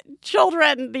having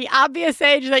children the obvious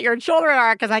age that your children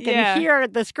are, because I can hear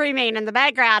the screaming in the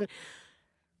background.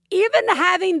 Even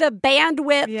having the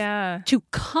bandwidth to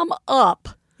come up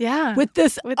with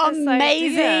this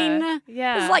amazing,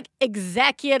 this like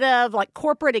executive, like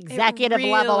corporate executive really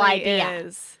level idea.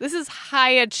 This is high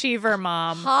achiever,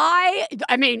 Mom.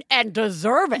 And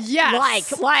deserve it.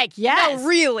 Yes. Like, yes. No,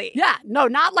 really. Yeah. No,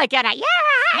 not like at a,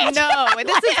 No,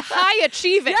 this is high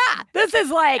achieving. Yeah. This is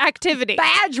like activity.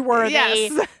 Badge worthy.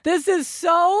 Yes. This is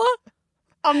so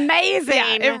amazing.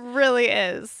 Yeah, it really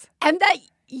is. And that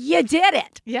you did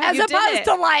it. Yeah, as opposed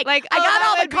to like I got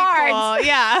all the cards. Cool.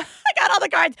 Yeah. I got all the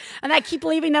cards and I keep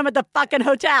leaving them at the fucking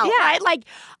hotel. Yeah. Right? Like,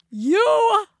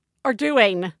 you are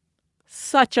doing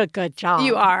such a good job.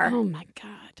 You are. Oh my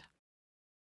God.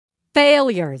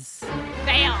 Failures.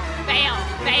 Fail.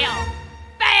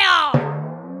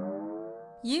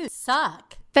 You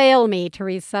suck. Fail me,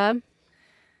 Teresa.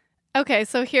 Okay,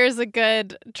 so here's a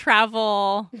good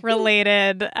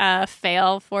travel-related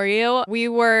fail for you. We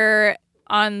were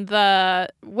on the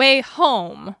way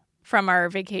home from our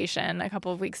vacation a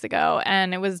couple of weeks ago,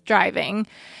 and it was driving.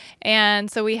 And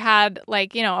so we had, a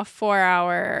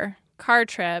 4-hour car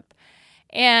trip.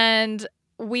 And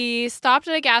we stopped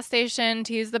at a gas station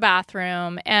to use the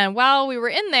bathroom. And while we were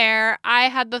in there, I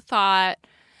had the thought,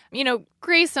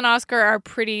 Grace and Oscar are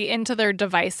pretty into their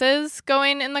devices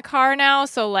going in the car now.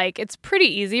 So, it's pretty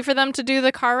easy for them to do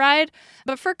the car ride.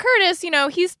 But for Curtis,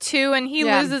 he's 2 and he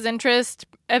loses interest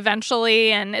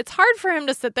eventually. And it's hard for him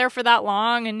to sit there for that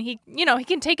long. And he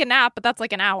can take a nap, but that's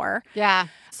like an hour. Yeah.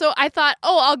 So I thought,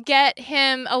 I'll get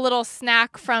him a little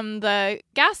snack from the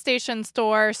gas station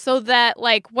store so that,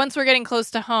 once we're getting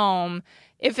close to home,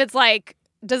 if it's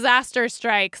disaster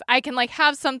strikes, I can like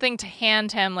have something to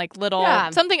hand him, like little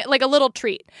something like a little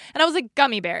treat. And I was like,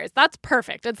 gummy bears. That's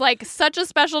perfect. It's like such a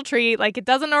special treat. Like it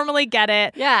doesn't normally get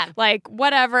it. Yeah. Like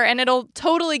whatever. And it'll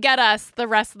totally get us the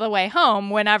rest of the way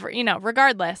home whenever,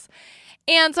 regardless.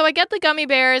 And so I get the gummy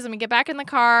bears and we get back in the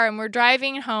car and we're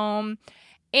driving home.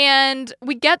 And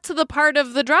we get to the part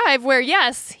of the drive where,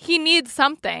 yes, he needs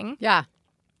something. Yeah.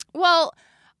 Well,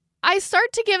 I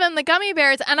start to give him the gummy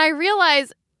bears and I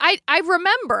realize I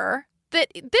remember that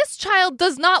this child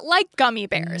does not like gummy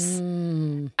bears.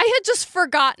 I had just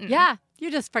forgotten. Yeah,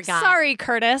 you just forgot. Sorry,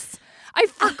 Curtis. I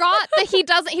forgot that he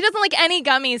doesn't like any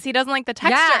gummies. He doesn't like the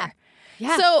texture.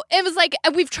 Yeah. So it was like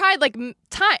we've tried like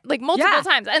multiple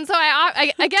times. And so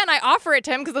I offer it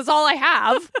to him because that's all I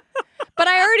have. But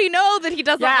I already know that he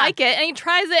doesn't like it and he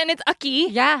tries it and it's ucky.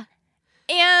 Yeah.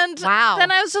 And then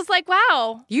I was just like,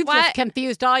 wow. You've just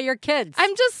confused all your kids.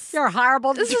 You're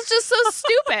horrible. This is just so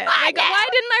stupid. Like, why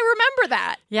didn't I remember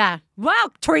that? Yeah.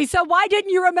 Wow, Teresa, why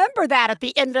didn't you remember that at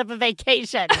the end of a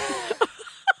vacation?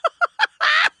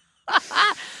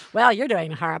 Well, you're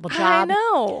doing a horrible job. I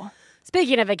know.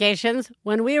 Speaking of vacations,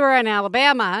 when we were in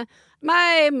Alabama,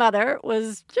 my mother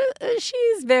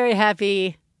she's very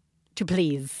happy to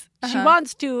please. She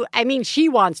wants to please. She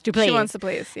wants to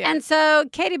please, yeah. And so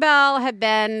Katie Bell had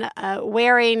been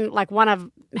wearing like one of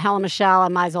Helen Michelle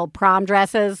and my old prom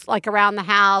dresses like around the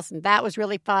house, and that was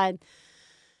really fun.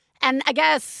 And I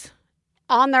guess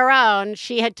on their own,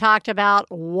 she had talked about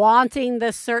wanting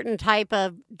this certain type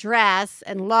of dress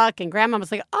and look, and Grandma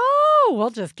was like, oh, we'll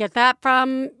just get that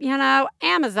from,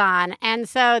 Amazon. And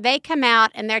so they come out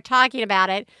and they're talking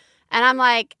about it, and I'm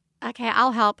like, okay,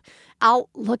 I'll help. I'll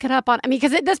look it up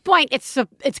because at this point, it's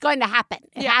going to happen.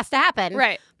 It has to happen.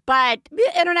 Right. But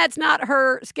the internet's not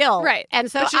her skill. Right.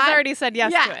 And so she's already said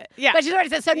yes to it. Yeah. But she's already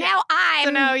said, so now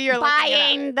I'm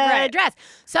buying the dress.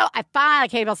 So I find,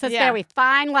 Katie Bell sits there, we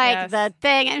find the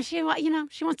thing, and she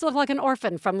wants to look like an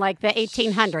orphan from like the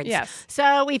 1800s. Yes.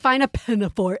 So we find a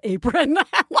pinafore apron,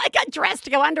 like a dress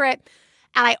to go under it,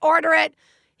 and I order it.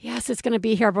 Yes, it's going to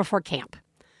be here before camp.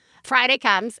 Friday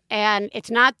comes, and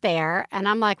it's not there. And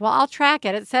I'm like, well, I'll track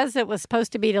it. It says it was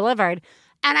supposed to be delivered.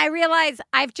 And I realize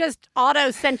I've just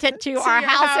auto-sent it to our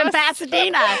house in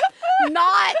Pasadena,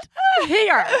 not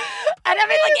here. And I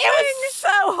mean, it was so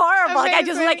horrible. Like, I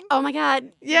just was like, oh, my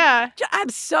God. Yeah. I'm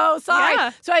so sorry.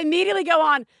 Yeah. So I immediately go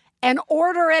on and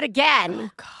order it again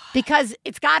because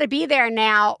it's got to be there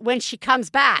now when she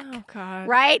comes back. Oh, God.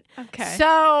 Right? Okay.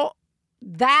 So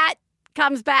that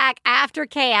comes back after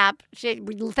camp.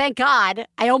 Thank God.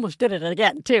 I almost did it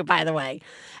again, too, by the way.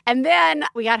 And then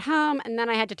we got home, and then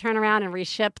I had to turn around and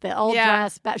reship the old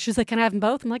dress back. She was like, can I have them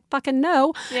both? I'm like, fucking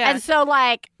no. Yeah. And so,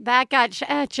 that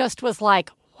it just was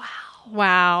like, wow.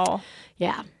 Wow.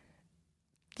 Yeah.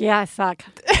 Yeah, I suck.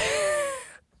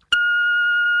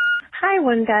 Hi,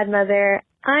 One Godmother.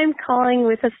 I'm calling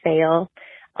with a fail.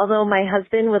 Although my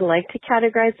husband would like to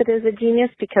categorize it as a genius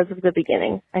because of the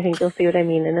beginning. I think you'll see what I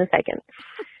mean in a second.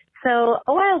 So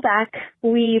a while back,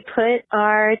 we put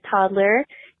our toddler,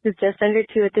 who's just under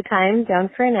 2 at the time, down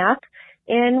for a nap.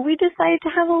 And we decided to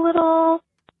have a little,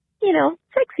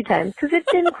 sexy time because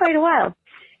it's been quite a while.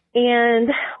 And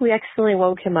we accidentally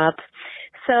woke him up.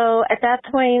 So at that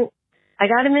point, I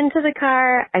got him into the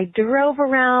car. I drove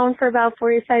around for about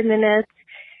 45 minutes.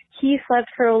 He slept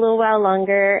for a little while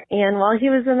longer, and while he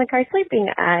was in the car sleeping,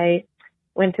 I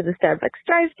went to the Starbucks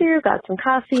drive-thru, got some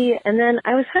coffee, and then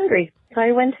I was hungry. So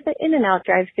I went to the In-N-Out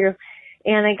drive-thru,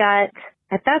 and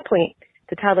at that point,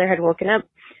 the toddler had woken up.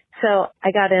 So I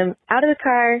got him out of the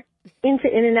car, into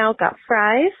In-N-Out, got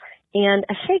fries, and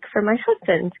a shake for my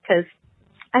husband, because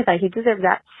I thought he deserved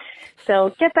that.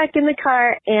 So get back in the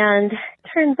car, and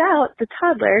turns out the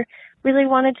toddler really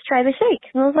wanted to try the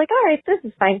shake. And I was like, all right, this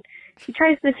is fine. He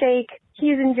tries the shake,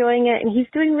 he's enjoying it, and he's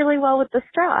doing really well with the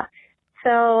straw.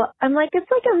 So I'm like, it's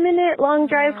like a minute-long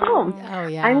drive home. Oh,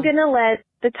 yeah. I'm going to let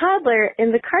the toddler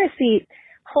in the car seat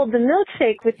hold the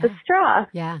milkshake with the straw.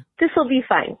 Yeah. This will be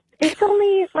fine. It's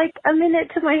only like a minute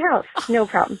to my house. No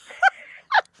problem.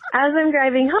 As I'm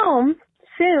driving home,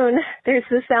 soon there's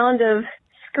the sound of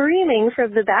screaming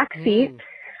from the back seat.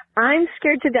 I'm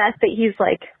scared to death that he's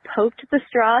poked the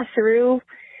straw through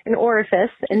an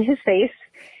orifice in his face.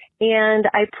 And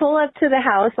I pull up to the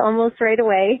house almost right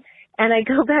away, and I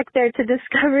go back there to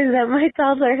discover that my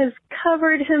toddler has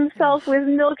covered himself with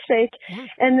milkshake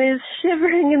and is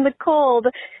shivering in the cold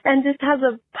and just has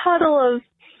a puddle of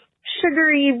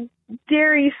sugary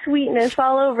dairy sweetness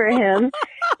all over him.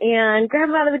 And grab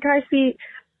him out of the car seat,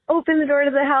 open the door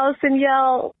to the house, and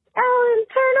yell, Ellen,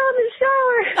 turn on the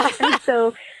shower. And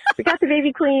so we got the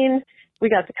baby clean, we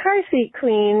got the car seat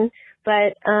clean,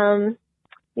 but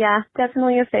Yeah,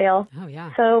 definitely a fail. Oh,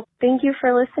 yeah. So thank you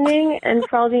for listening and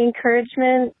for all the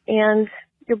encouragement, and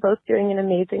you're both doing an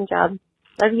amazing job.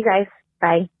 Love you guys.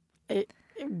 Bye.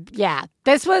 Yeah.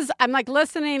 I'm like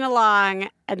listening along,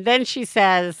 and then she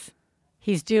says,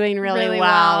 he's doing really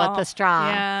well with the straw.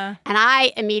 Yeah. And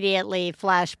I immediately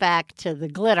flash back to the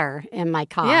glitter in my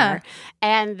car. Yeah.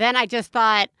 And then I just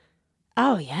thought,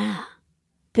 oh, yeah.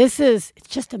 It's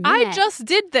just a minute. I just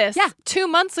did this 2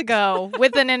 months ago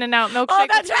with an In-N-Out milkshake. Oh,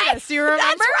 that's with right. Burris. Do you remember?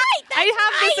 That's right. I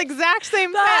have this exact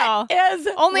same fail. That is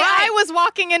Only right. I was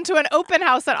walking into an open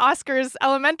house at Oscar's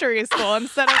elementary school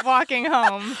instead of walking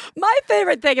home. My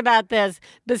favorite thing about this,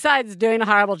 besides doing a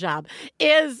horrible job,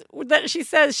 is that she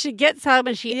says she gets home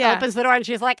and she opens the door and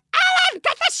she's like, Ellen,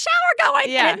 get the shower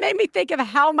going. Yeah. And it made me think of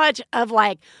how much of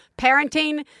like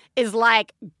parenting is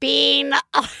like being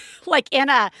like in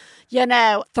a,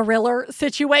 thriller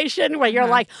situation where you're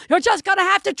like, you're just going to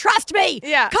have to trust me.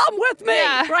 Yeah. Come with me.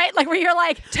 Yeah. Right? Like where you're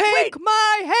like, Take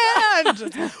my hand. we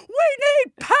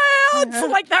need pants.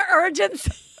 Like the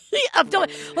urgency of doing,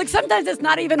 like sometimes it's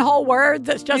not even whole words.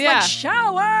 It's just like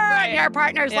shower. Right. And your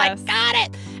partner's Yes. like, got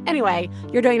it. Anyway,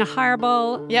 you're doing a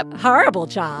horrible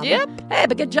job. Yep. Hey,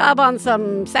 but good job on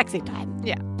some sexy time.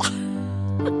 Yeah.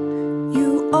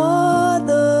 You are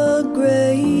the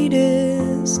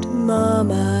greatest mom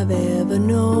I've ever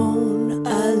known.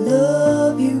 I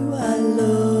love you, I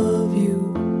love you.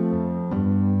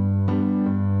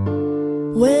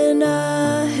 When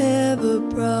I have a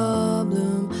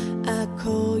problem, I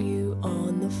call you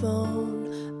on the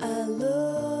phone. I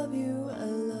love you, I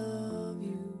love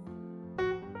you.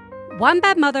 One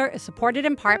Bad Mother is supported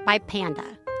in part by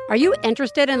Panda. Are you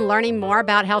interested in learning more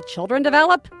about how children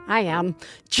develop? I am.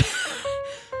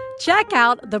 Check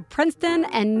out the Princeton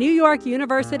and New York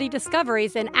University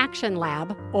Discoveries in Action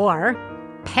Lab, or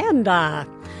PANDA,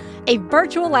 a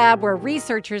virtual lab where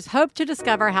researchers hope to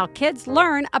discover how kids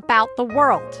learn about the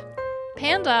world.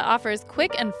 Panda offers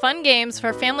quick and fun games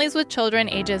for families with children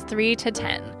ages 3 to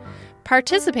 10.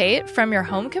 Participate from your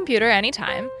home computer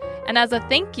anytime, and as a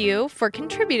thank you for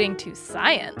contributing to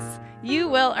science, you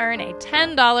will earn a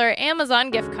 $10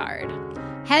 Amazon gift card.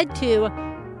 Head to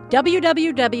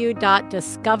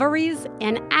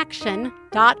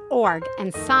www.discoveriesinaction.org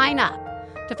and sign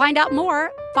up. To find out more,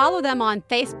 follow them on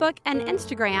Facebook and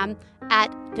Instagram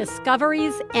at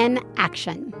Discoveries in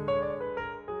Action.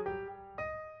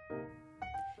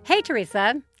 Hey,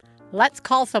 Teresa, let's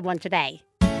call someone today.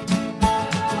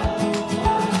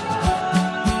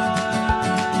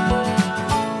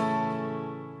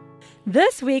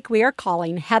 This week, we are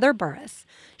calling Heather Burris.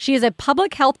 She is a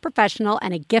public health professional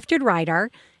and a gifted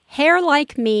writer. Hair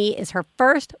Like Me is her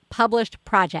first published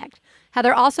project.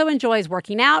 Heather also enjoys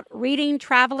working out, reading,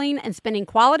 traveling, and spending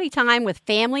quality time with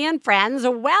family and friends.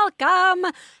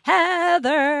 Welcome,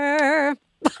 Heather.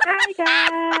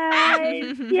 Hi,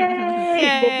 guys. Yay.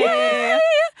 Yay!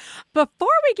 Before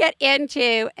we get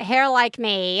into Hair Like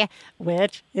Me,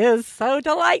 which is so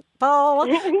delightful,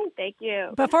 Thank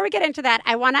you. before we get into that,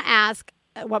 I want to ask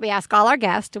what we ask all our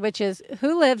guests, which is,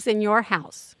 who lives in your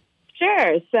house?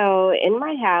 Sure. So in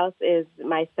my house is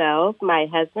myself, my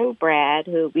husband, Brad,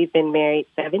 who we've been married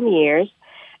 7 years,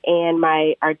 and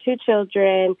our 2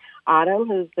 children, Autumn,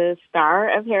 who's the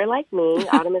star of Hair Like Me.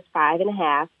 Autumn is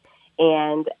 5.5,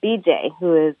 and BJ,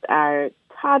 who is our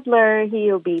toddler.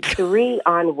 He'll be 3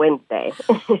 on Wednesday.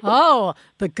 Oh,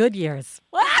 the good years.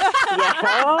 Yeah.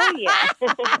 Oh, yeah.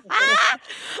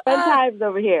 Fun times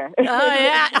over here.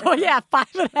 Oh, yeah.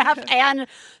 5.5 and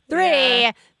 3.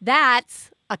 Yeah. That's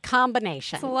a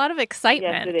combination. It's a lot of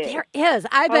excitement. Yes, it is. There is.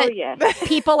 I bet Oh, yes.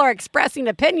 people are expressing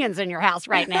opinions in your house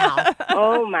right now.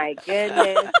 Oh, my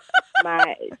goodness.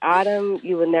 My Autumn,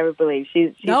 you would never believe.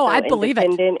 She's No, so I believe it.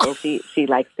 independent, and she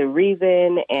likes to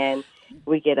reason, and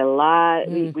we get a lot,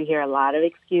 we hear a lot of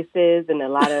excuses and a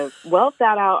lot of well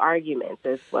thought out arguments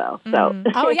as well. So,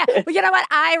 Oh, yeah. Well, you know what?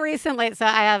 I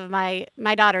have my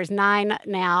daughter's 9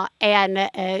 now, and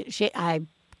I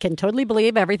can totally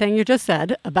believe everything you just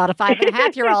said about a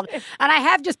 5.5-year-old. And I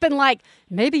have just been like,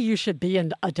 maybe you should be a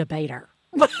debater.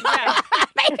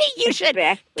 Maybe you should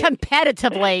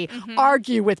competitively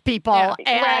argue with people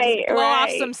and Blow off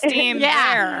some steam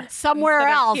there. somewhere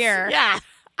instead of else. here. Yeah.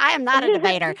 I am not a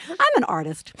debater. I'm an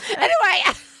artist. Anyway,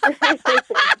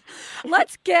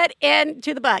 let's get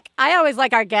into the book. I always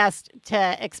like our guests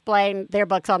to explain their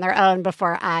books on their own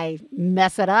before I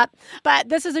mess it up. But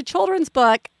this is a children's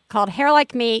book called Hair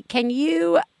Like Me. Can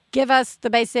you give us the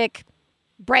basic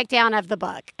breakdown of the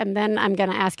book? And then I'm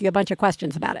going to ask you a bunch of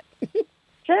questions about it.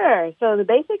 Sure. So the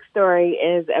basic story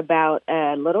is about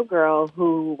a little girl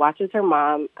who watches her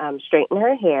mom straighten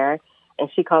her hair. and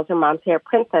she calls her mom's hair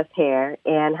princess hair.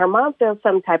 And her mom feels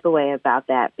some type of way about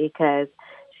that because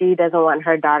she doesn't want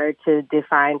her daughter to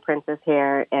define princess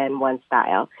hair in one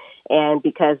style. And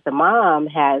because the mom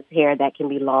has hair that can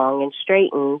be long and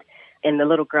straightened, and the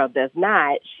little girl does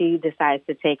not, she decides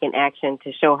to take an action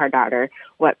to show her daughter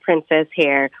what princess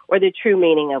hair, or the true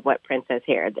meaning of what princess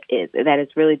hair is. That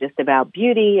it's really just about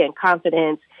beauty and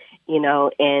confidence,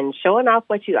 and showing off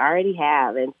what you already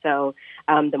have. And so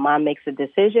the mom makes a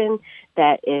decision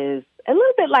that is a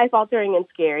little bit life-altering and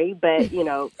scary, but,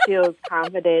 feels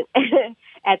confident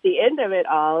at the end of it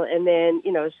all, and then,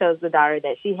 shows the daughter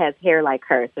that she has hair like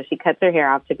her. So she cuts her hair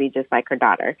off to be just like her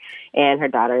daughter. And her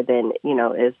daughter then,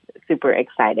 is super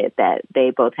excited that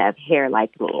they both have hair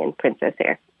like me and princess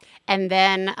hair. And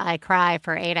then I cry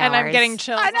for 8 hours. And I'm getting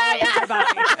chills all over my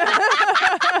body.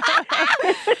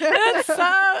 It's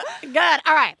so good.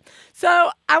 All right.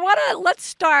 So let's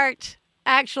start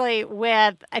actually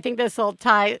with, I think this will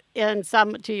tie in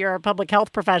some to your public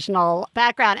health professional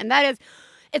background, and that is,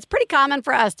 it's pretty common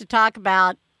for us to talk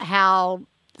about how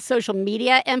social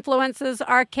media influences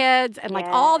our kids and like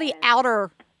all the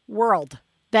outer world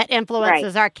that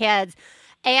influences our kids.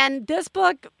 And this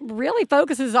book really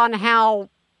focuses on how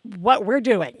what we're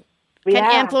doing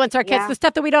can influence our kids, the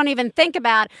stuff that we don't even think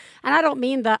about. And I don't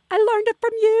mean I learned it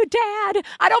from you, Dad.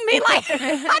 I don't mean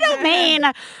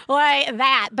like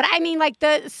that. But I mean like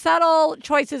the subtle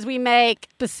choices we make,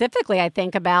 specifically, I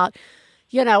think about,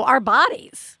 our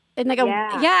bodies. And they go,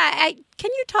 can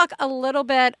you talk a little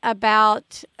bit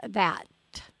about that?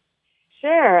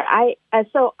 Sure.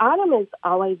 So Autumn has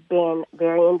always been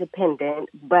very independent,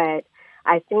 but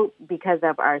I think because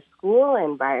of our school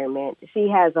environment, she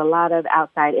has a lot of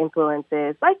outside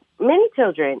influences, like many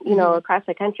children, across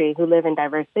the country who live in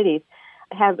diverse cities,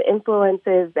 have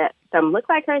influences that some look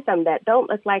like her, some that don't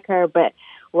look like her. But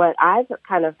what I've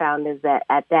kind of found is that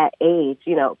at that age,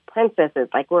 princesses,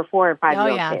 like we're 4 or 5 year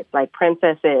old kids, like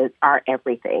princesses are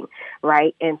everything,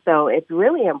 right? And so it's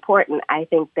really important, I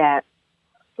think, that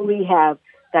we have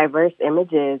diverse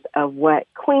images of what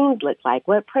queens look like,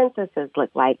 what princesses look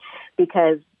like,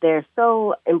 because they're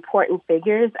so important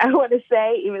figures, I want to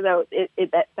say, even though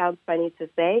that sounds funny to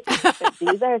say. But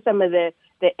these are some of the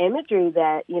imagery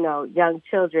that, young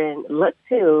children look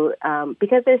to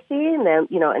because they're seeing them,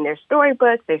 in their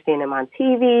storybooks, they're seeing them on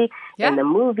TV, in the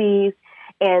movies.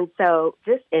 And so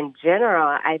just in general,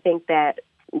 I think that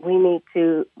we need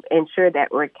to ensure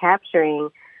that we're capturing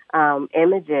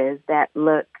images that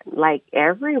look like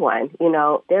everyone.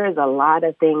 There is a lot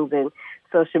of things in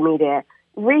social media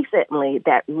recently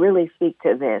that really speak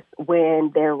to this.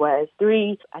 When there was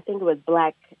 3, I think it was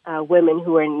Black women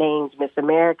who were named Miss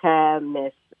America,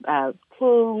 Miss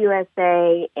Teen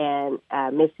USA, and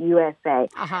Miss USA.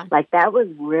 Like that was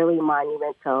really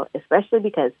monumental, especially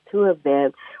because 2 of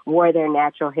them wore their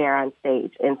natural hair on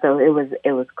stage. And so it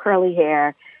was curly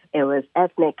hair, it was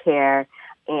ethnic hair,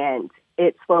 and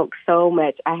it spoke so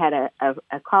much. I had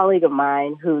a colleague of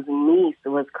mine whose niece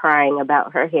was crying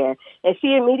about her hair, and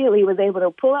she immediately was able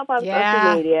to pull up on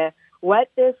social media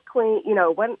what this queen,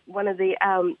 one of the,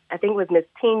 I think it was Miss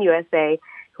Teen USA,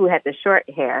 who had the short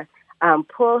hair,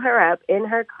 pull her up in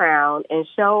her crown and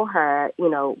show her,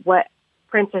 what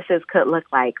princesses could look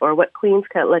like or what queens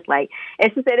could look like.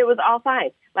 And she said it was all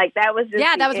fine. Like that was just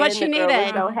that was what she needed.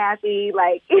 Was so happy,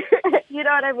 like, you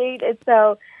know what I mean? And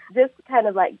so just kind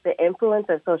of like the influence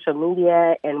of social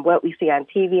media and what we see on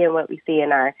TV and what we see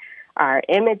in our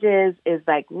images is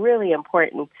like really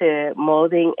important to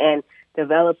molding and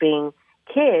developing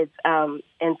kids.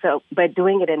 And so, but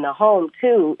doing it in the home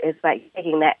too is like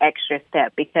taking that extra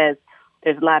step because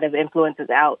there's a lot of influences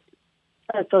out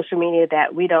on social media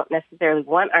that we don't necessarily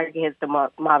want our kids to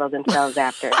model themselves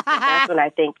after. So that's when I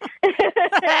think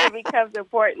it becomes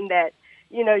important that,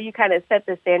 you kind of set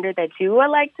the standard that you would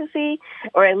like to see,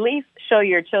 or at least show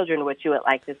your children what you would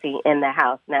like to see in the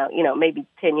house. Now, maybe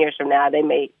 10 years from now, they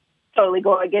may totally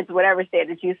go against whatever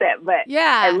standards you set, but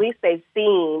at least they've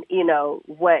seen,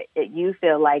 what you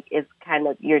feel like is kind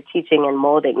of you're teaching and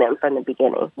molding them from the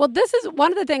beginning. Well, this is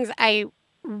one of the things I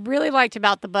really liked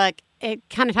about the book. It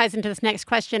kind of ties into this next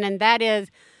question, and that is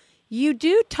you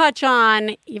do touch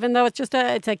on, even though it's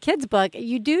a kid's book,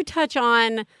 you do touch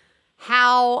on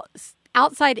how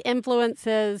outside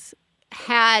influences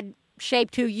had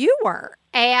shaped who you were.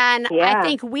 And I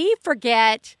think we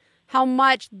forget how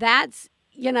much that's,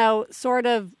 sort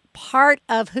of part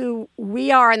of who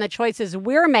we are and the choices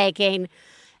we're making,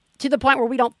 to the point where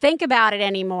we don't think about it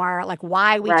anymore, like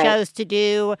why we chose to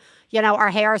do, our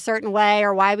hair a certain way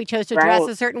or why we chose to dress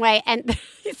a certain way. And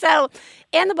so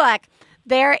in the book,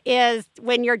 there is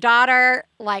when your daughter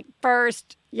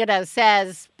first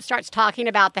starts talking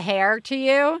about the hair to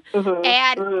you.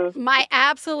 And my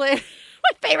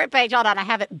favorite page, hold on, I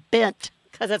have it bent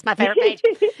because it's my favorite page.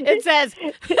 It says,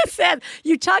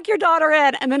 you tuck your daughter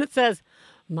in, and then it says,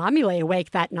 Mommy lay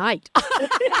awake that night.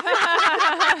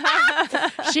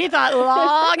 She thought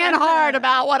long and hard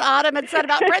about what Autumn had said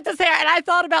about Princess hair. And I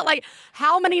thought about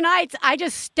how many nights I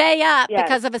just stay up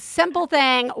because of a simple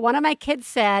thing one of my kids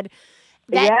said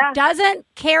that doesn't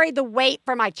carry the weight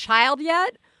for my child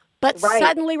yet, but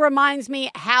suddenly reminds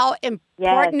me how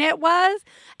important it was.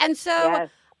 And so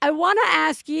I want to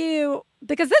ask you,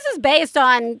 because this is based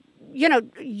on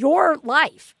your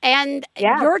life and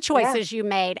your choices you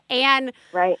made. And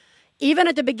even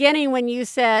at the beginning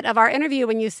of our interview,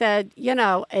 when you said,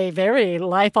 a very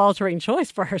life-altering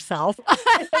choice for herself,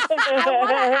 I want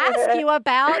to ask you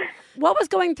about what was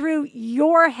going through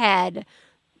your head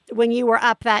when you were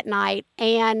up that night,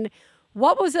 and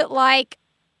what was it like?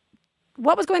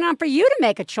 What was going on for you to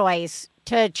make a choice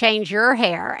to change your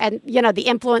hair, and the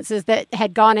influences that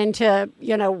had gone into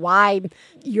why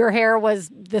your hair was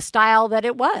the style that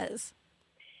it was?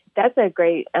 That's a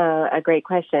great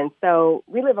question. So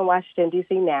we live in Washington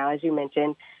D.C. now, as you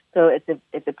mentioned. So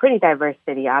it's a pretty diverse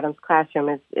city. Autumn's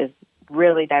classroom is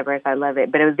really diverse. I love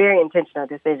it, but it was a very intentional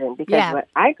decision because when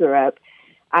I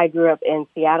grew up in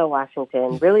Seattle,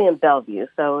 Washington, really in Bellevue.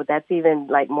 So that's even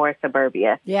more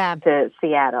suburbia to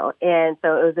Seattle. And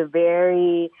so it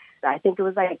was I think it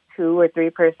was 2 or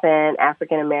 3%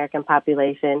 African American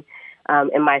population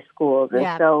in my schools. And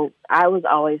so I was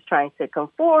always trying to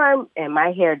conform, and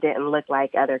my hair didn't look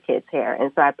like other kids' hair.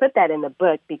 And so I put that in the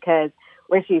book because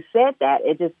when she said that,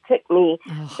 it just took me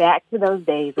back to those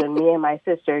days when me and my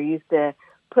sister used to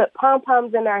put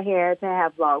pom-poms in our hair to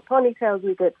have long ponytails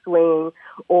we could swing,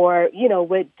 or,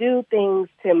 would do things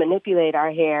to manipulate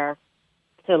our hair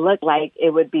to look like it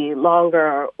would be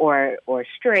longer or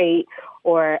straight,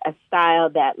 or a style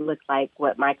that looked like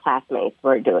what my classmates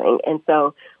were doing. And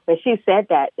so when she said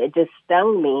that, it just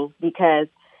stung me because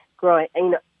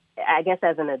I guess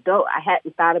as an adult, I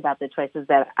hadn't thought about the choices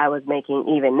that I was making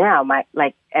even now.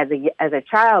 As a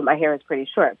child, my hair was pretty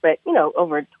short, but,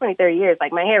 over 20, 30 years,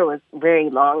 my hair was very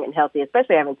long and healthy,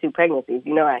 especially having 2 pregnancies.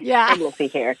 Pregnancy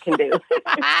hair can do.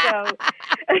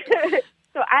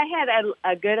 So I had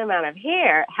a good amount of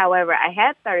hair. However, I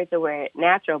had started to wear it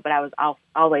natural, but I was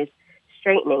always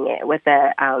straightening it with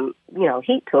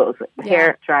heat tools,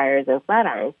 hair dryers and flat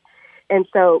irons. And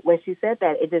so when she said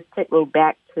that, it just took me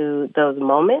back to those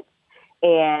moments.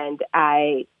 And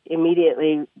I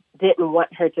immediately didn't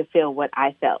want her to feel what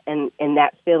I felt. And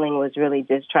that feeling was really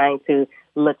just trying to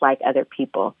look like other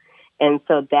people. And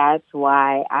so that's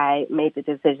why I made the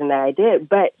decision that I did.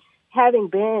 But having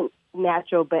been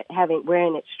natural, but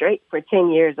wearing it straight for 10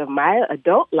 years of my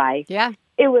adult life,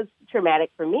 it was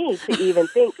traumatic for me to even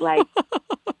think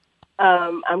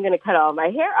I'm going to cut all my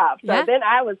hair off. So then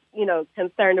I was,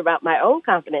 concerned about my own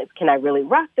confidence. Can I really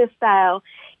rock this style?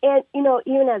 And,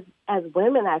 even as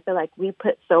women, I feel like we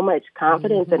put so much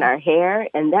confidence in our hair.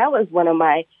 And that was one of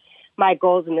my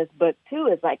goals in this book, too,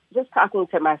 is just talking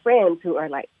to my friends who are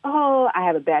like, oh, I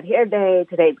have a bad hair day.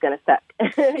 Today's going to suck.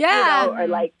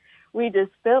 Or we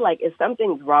just feel like if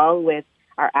something's wrong with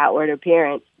our outward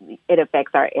appearance, it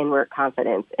affects our inward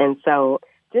confidence. And so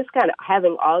just kind of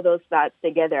having all those thoughts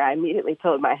together, I immediately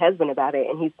told my husband about it.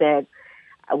 And he said,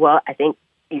 well, I think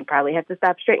you probably have to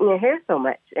stop straightening your hair so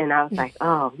much. And I was like,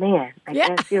 oh, man, I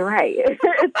guess you're right.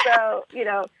 So,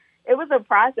 it was a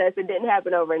process. It didn't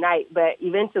happen overnight. But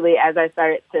eventually, as I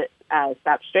started to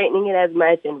stop straightening it as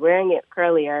much and wearing it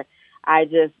curlier, I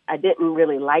didn't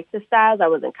really like the styles. I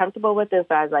wasn't comfortable with it.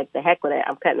 So I was like, the heck with it.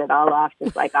 I'm cutting it all off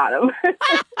just like Autumn.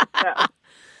 So.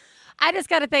 I just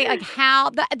got to think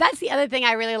that's the other thing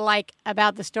I really like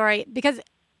about the story, because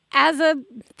as a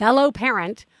fellow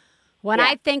parent, when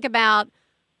I think about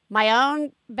my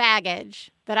own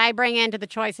baggage that I bring into the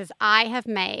choices I have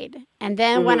made, and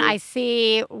then when I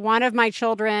see one of my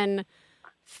children,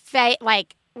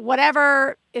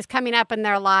 whatever is coming up in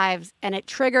their lives and it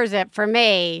triggers it for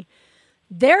me,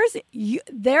 there's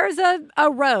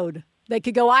a road that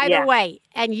could go either way.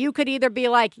 And you could either be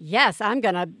like, yes, I'm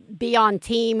going to be on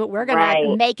team. We're going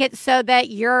to make it so that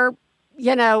your,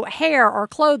 hair or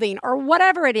clothing or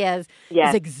whatever it is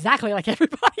exactly like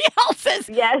everybody else's.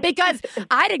 Yes. Because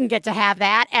I didn't get to have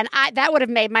that. And that would have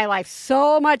made my life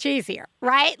so much easier.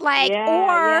 Right?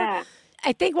 I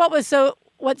think what's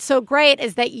so great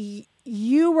is that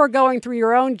you were going through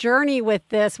your own journey with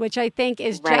this, which I think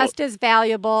is just as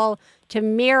valuable to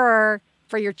mirror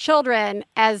for your children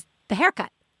as the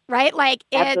haircut, right?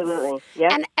 Absolutely.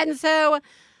 Yeah. And so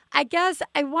I guess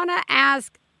I want to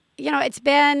ask, it's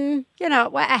been,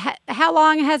 how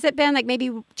long has it been? Like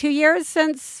maybe 2 years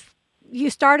since you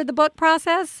started the book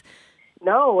process?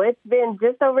 No, it's been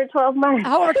just over 12 months.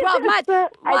 Over 12 months.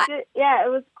 It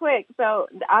was quick. So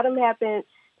the autumn happened.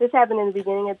 This happened in the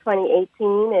beginning of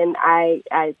 2018, and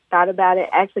I thought about it.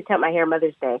 I actually cut my hair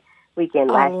Mother's Day weekend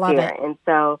last year. And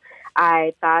so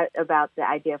I thought about the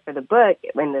idea for the book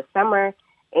in the summer,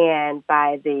 and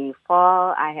by the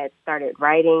fall, I had started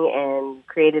writing and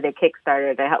created a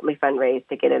Kickstarter to help me fundraise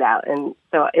to get it out. And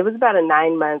so it was about a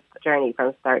 9-month journey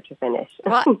from start to finish.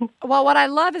 Well, what I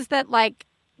love is that, like,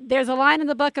 there's a line in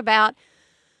the book about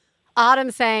Autumn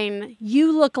saying,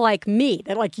 you look like me,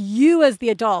 that like you as the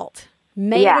adult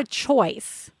made a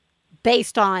choice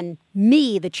based on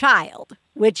me, the child,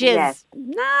 which is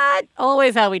not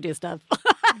always how we do stuff.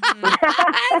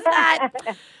 It's not.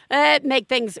 It make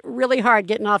things really hard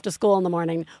getting off to school in the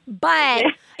morning. But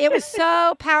it was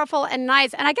so powerful and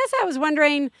nice. And I guess I was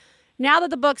wondering, now that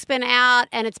the book's been out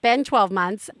and it's been 12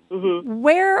 months,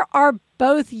 where are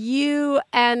both you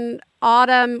and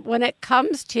Autumn when it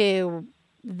comes to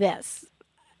this?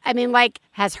 I mean, like,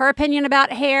 has her opinion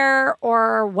about hair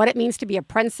or what it means to be a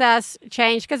princess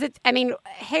changed? Because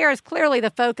hair is clearly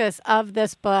the focus of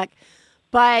this book,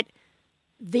 but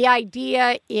the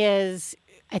idea is,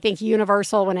 I think,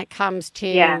 universal when it comes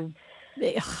to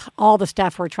all the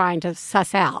stuff we're trying to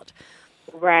suss out.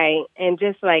 Right. And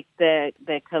just like the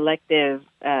collective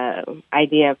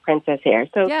idea of princess hair.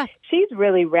 So she's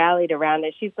really rallied around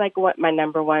it. She's like my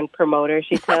number one promoter.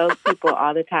 She tells people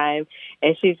all the time.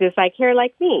 And she's just like, hair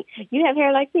like me. You have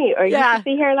hair like me. Or you can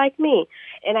see hair like me.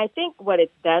 And I think what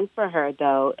it's done for her,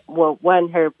 though, well, one,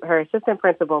 her assistant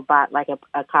principal bought like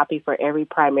a copy for every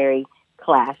primary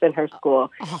class in her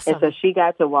school. Awesome. And so she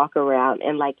got to walk around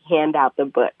and like hand out the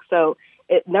book. So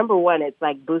number one, it's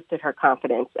like boosted her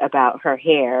confidence about her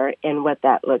hair and what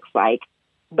that looks like.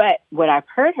 But what I've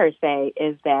heard her say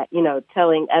is that,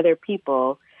 telling other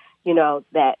people,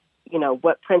 that,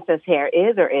 what princess hair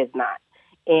is or is not.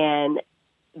 And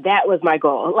that was my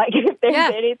goal. Like, if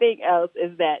there's anything else,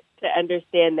 is that to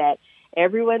understand that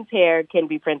everyone's hair can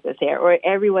be princess hair, or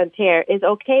everyone's hair is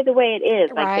okay the way it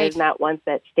is. Like, there's not one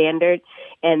set standard,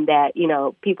 and that,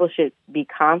 people should be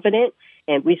confident.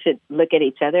 And we should look at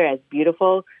each other as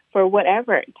beautiful for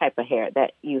whatever type of hair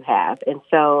that you have. And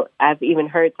so I've even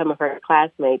heard some of her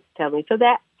classmates tell me, so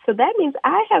that means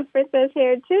I have princess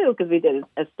hair too, because we did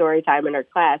a story time in her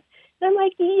class. And I'm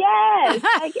like, yes,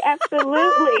 like,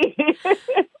 absolutely.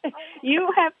 You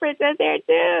have princess hair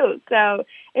too. So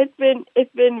it's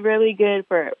been really good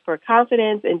for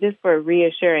confidence and just for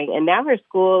reassuring. And now her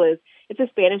school it's a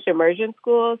Spanish immersion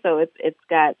school, so it's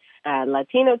got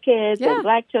Latino kids and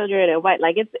Black children and white.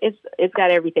 Like, it's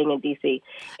got everything in DC,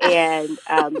 and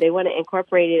they want to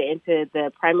incorporate it into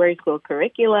the primary school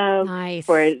curriculum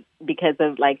because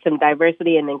of like some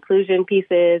diversity and inclusion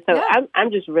pieces. So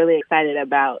I'm just really excited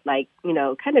about, like,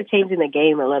 kind of changing the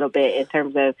game a little bit in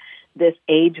terms of this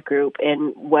age group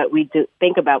and what we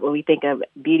think about when we think of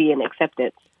beauty and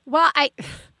acceptance. Well, I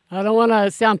don't want to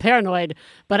sound paranoid,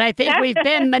 but I think we've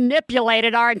been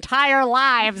manipulated our entire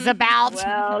lives about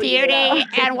beauty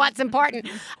and what's important.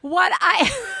 I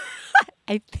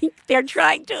think they're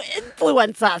trying to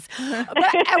influence us. But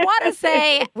I want to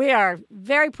say we are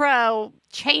very pro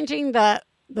changing the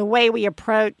way we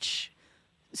approach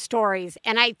stories.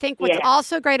 And I think what's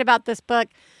also great about this book,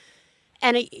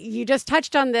 and you just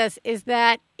touched on this, is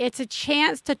that it's a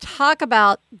chance to talk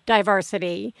about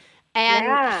diversity. And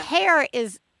hair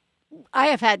is... I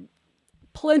have had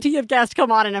plenty of guests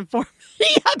come on and inform me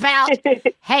about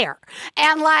hair.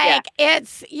 And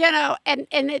it's, and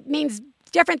it means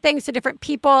different things to different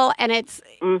people. And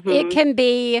it can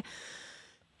be,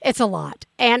 it's a lot.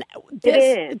 And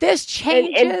this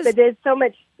changes. But there's so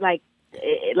much, like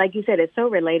you said, it's so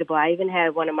relatable. I even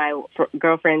had one of my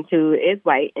girlfriends who is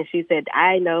white, and she said,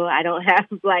 I know I don't have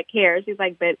black hair. She's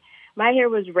like, but my hair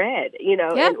was red,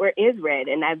 or is red.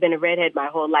 And I've been a redhead my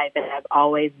whole life. And I've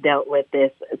always dealt with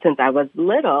this since I was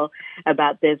little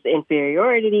about this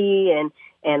inferiority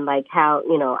and like how,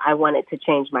 I wanted to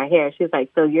change my hair. She was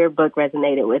like, so your book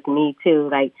resonated with me too.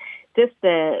 Like, just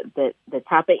the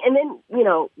topic. And then,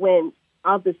 when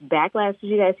all this backlash, did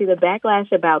you guys see the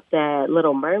backlash about the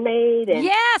Little Mermaid? And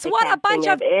yes, what a bunch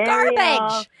of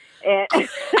garbage.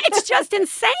 It's just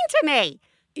insane to me.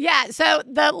 Yeah, so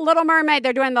the Little Mermaid,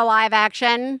 they're doing the live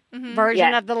action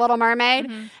version of the Little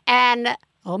Mermaid. And,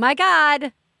 oh my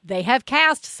God, they have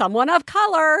cast someone of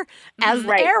color as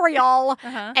Ariel.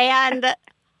 And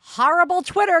horrible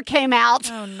Twitter came out.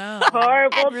 Oh, no.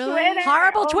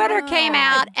 Horrible Twitter came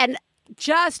out and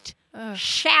just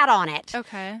shat on it.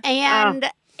 Okay.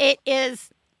 And it is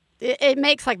it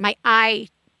makes like my eye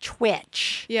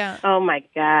twitch. Yeah. Oh my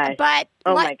gosh. But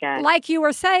my gosh. like you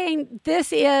were saying,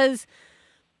 it's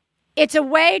a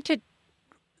way to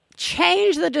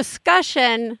change the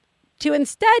discussion to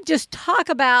instead just talk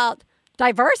about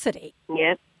diversity.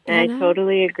 Yep. I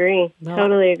totally agree. No,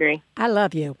 totally agree. I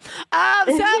love you.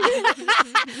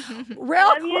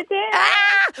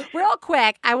 Real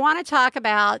quick, I want to talk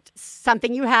about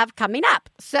something you have coming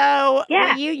up. So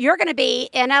you're going to be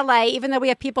in LA, even though we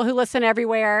have people who listen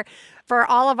everywhere. For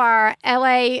all of our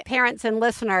LA parents and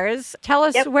listeners, tell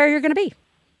us where you're going to be.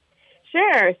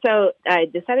 Sure. So I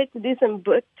decided to do some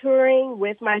book touring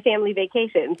with my family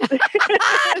vacations.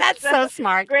 That's so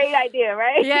smart. Great idea,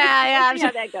 right? Yeah. See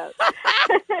how that goes.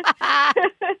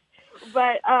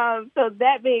 But so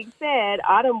that being said,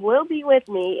 Autumn will be with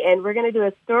me, and we're going to do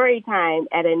a story time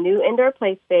at a new indoor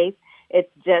play space. It's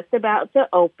just about to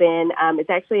open. It's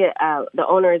actually the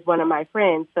owner is one of my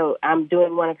friends, so I'm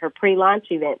doing one of her pre-launch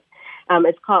events.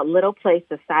 It's called Little Play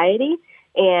Society.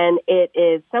 And it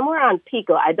is somewhere on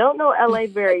Pico. I don't know LA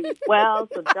very well,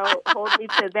 so don't hold me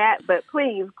to that. But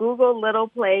please Google Little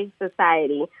Play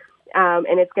Society.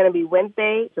 And it's going to be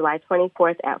Wednesday, July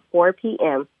 24th at 4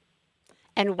 p.m.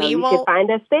 And you can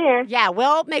find us there. Yeah,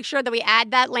 we'll make sure that we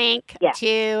add that link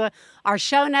to our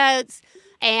show notes.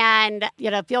 And,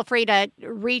 feel free to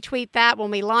retweet that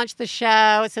when we launch the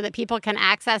show so that people can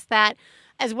access that,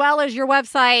 as well as your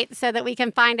website so that we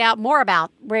can find out more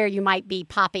about where you might be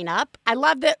popping up. I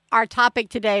love that our topic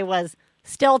today was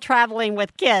still traveling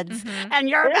with kids, and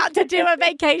you're about to do a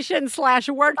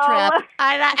vacation/work trip.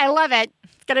 I love it.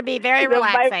 It's going to be very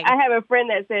relaxing. I have a friend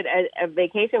that said a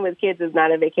vacation with kids is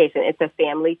not a vacation. It's a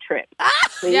family trip.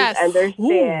 Please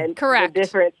understand the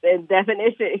difference in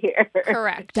definition here.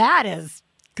 Correct. That is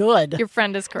good. Your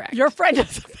friend is correct. Your friend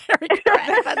is very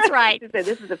correct. That's right. She said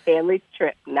this is a family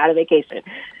trip, not a vacation.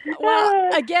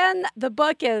 Well, again, the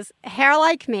book is Hair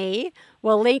Like Me.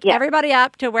 We'll link everybody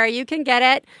up to where you can get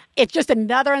it. It's just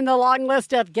another in the long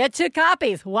list of get 2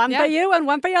 copies. One for you and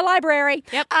one for your library.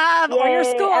 Yep. Or your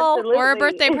school. Absolutely. Or a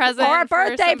birthday present. Or a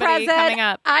birthday present. Coming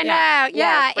up. I know.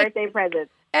 Yeah. Birthday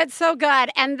present. It's so good.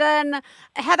 And then,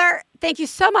 Heather, thank you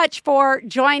so much for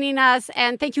joining us.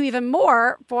 And thank you even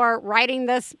more for writing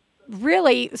this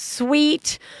really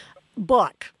sweet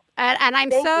book. And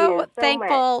I'm so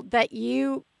thankful that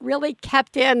you really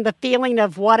kept in the feeling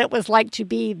of what it was like to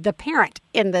be the parent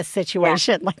in this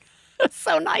situation. Like, it's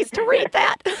so nice to read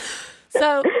that.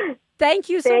 So thank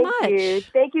you so much.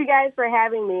 Thank you guys for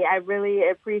having me. I really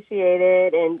appreciate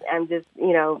it. And I'm just,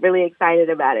 really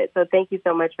excited about it. So thank you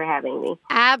so much for having me.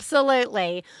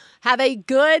 Absolutely. Have a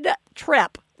good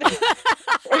trip.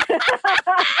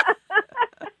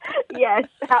 Yes,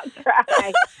 I'll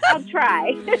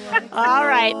try. All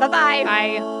right. Bye-bye.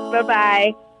 Bye.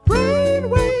 Bye-bye.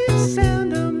 Brainwaves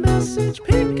send a message,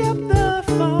 pick up the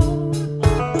phone.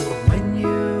 When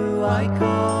I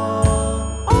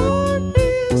call, on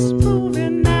is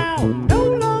moving now, no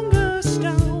longer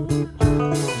stone.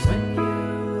 When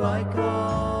I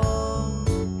call,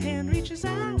 hand reaches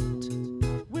out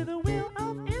with a will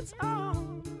of its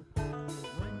own.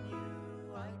 When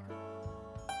I call.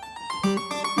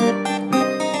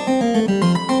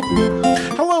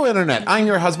 Hello, Internet. I'm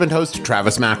your husband host,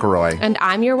 Travis McElroy. And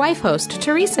I'm your wife host,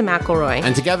 Teresa McElroy.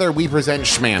 And together we present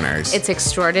Schmanners. It's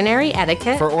extraordinary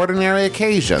etiquette. For ordinary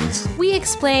occasions. We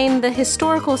explain the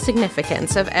historical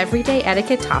significance of everyday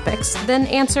etiquette topics, then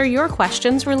answer your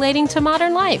questions relating to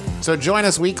modern life. So join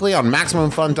us weekly on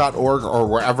MaximumFun.org or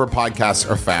wherever podcasts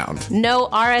are found. No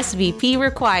RSVP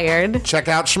required. Check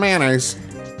out Schmanners.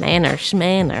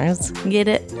 Schmanners. Get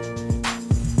it?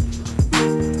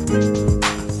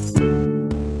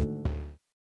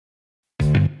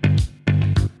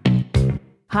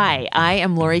 Hi, I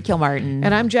am Lori Kilmartin.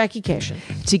 And I'm Jackie Cation.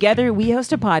 Together, we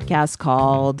host a podcast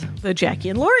called The Jackie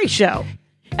and Lori Show.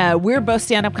 We're both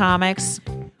stand-up comics.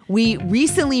 We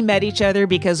recently met each other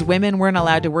because women weren't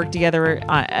allowed to work together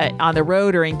on the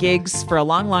road or in gigs for a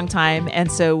long, long time. And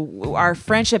so our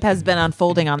friendship has been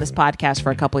unfolding on this podcast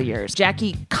for a couple of years.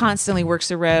 Jackie constantly works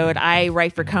the road. I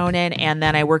write for Conan, and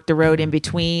then I work the road in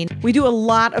between. We do a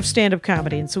lot of stand-up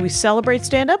comedy, and so we celebrate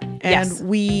stand-up, and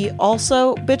we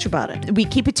also bitch about it. We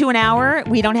keep it to an hour.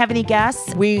 We don't have any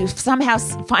guests. We somehow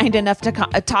find enough to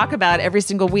talk about every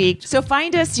single week. So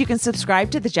find us. You can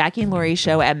subscribe to The Jackie and Lori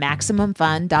Show at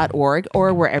MaximumFun.org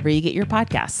or wherever you get your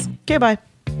podcasts. Okay, bye.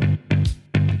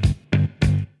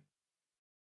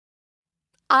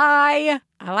 I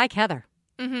like Heather.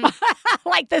 Mm-hmm. I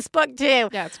like this book too.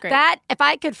 Yeah, it's great. That if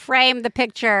I could frame the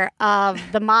picture of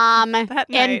the mom in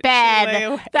bed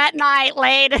that night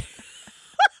laid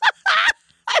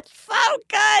It's so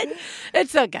good.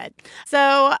 It's so good.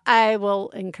 So I will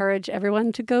encourage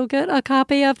everyone to go get a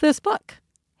copy of this book,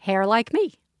 Hair Like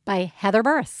Me by Heather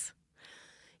Burris.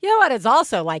 You know what is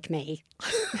also like me?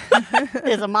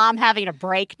 Is a mom having a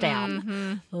breakdown.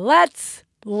 Mm-hmm. Let's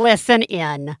listen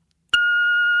in.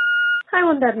 Hi,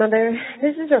 One Bad Mother.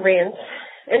 This is a rant,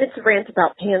 and it's a rant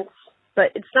about pants,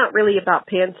 but it's not really about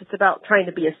pants. It's about trying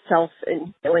to be a self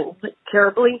and feeling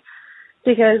terribly,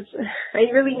 because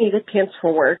I really needed pants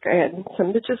for work. I had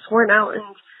some that just worn out,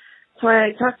 and so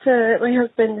I talked to my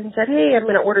husband and said, hey, I'm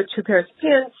going to order 2 pairs of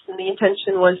pants, and the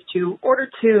intention was to order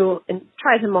 2 and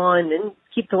try them on and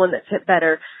keep the one that fit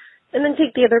better, and then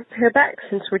take the other pair back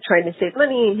since we're trying to save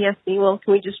money. And he asked me, well,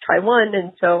 can we just try one?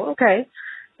 And so, okay,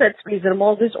 that's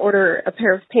reasonable. Just order a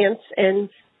pair of pants. And,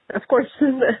 of course,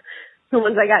 the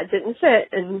ones I got didn't fit.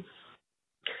 And,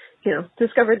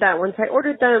 discovered that once I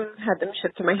ordered them, had them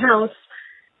shipped to my house.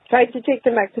 Tried to take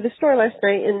them back to the store last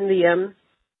night, and the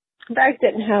bag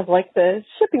didn't have, the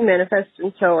shipping manifest.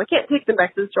 And so I can't take them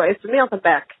back to the store. I have to mail them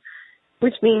back,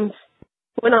 which means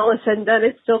when all is said and done,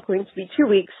 it's still going to be 2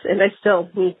 weeks, and I still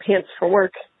need pants for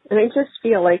work. And I just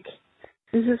feel like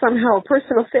this is somehow a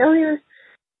personal failure,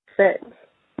 that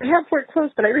I have work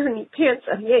clothes, but I really need pants,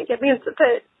 and I can't get pants to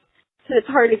fit. And it's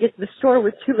hard to get to the store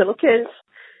with 2 little kids.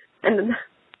 And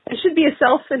I should be a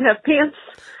self and have pants.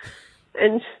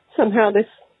 And somehow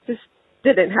this just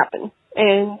didn't happen.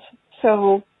 And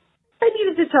so I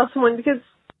needed to tell someone, because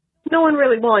no one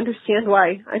really will understand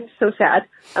why I'm so sad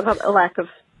about a lack of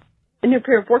a new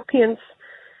pair of work pants,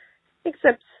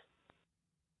 except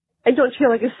I don't feel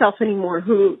like a self anymore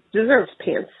who deserves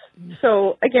pants.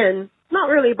 So, again, not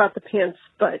really about the pants,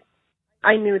 but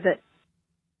I knew that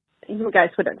you guys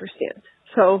would understand.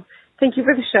 So, thank you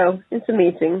for the show. It's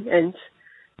amazing. And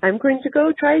I'm going to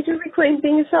go try to reclaim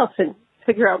being a self and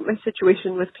figure out my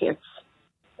situation with pants.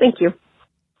 Thank you.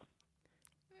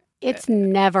 It's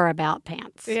never about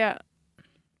pants. Yeah.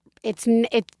 It's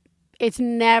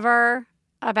never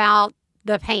about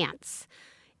the pants.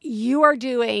 You are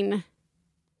doing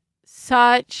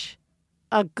such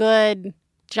a good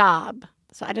job.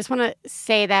 So I just want to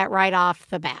say that right off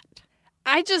the bat.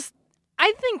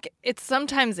 I think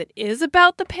sometimes it is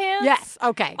about the pants. Yes.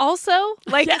 Okay. Also,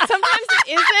 sometimes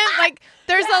it isn't.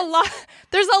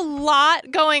 There's a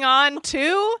lot going on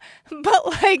too, but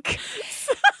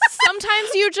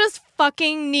sometimes you just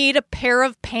fucking need a pair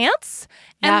of pants.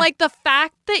 And the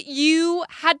fact that you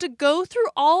had to go through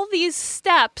all these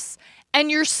steps and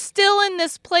you're still in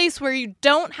this place where you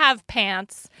don't have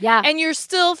pants. Yeah. And you're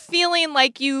still feeling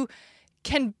like you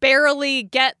can barely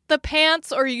get the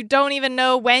pants, or you don't even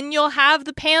know when you'll have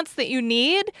the pants that you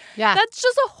need. Yeah. That's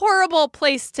just a horrible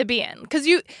place to be in, because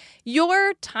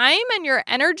your time and your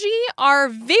energy are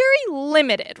very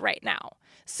limited right now.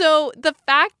 So the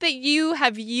fact that you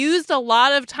have used a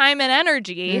lot of time and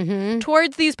energy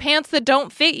towards these pants that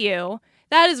don't fit you,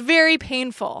 that is very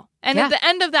painful. And at the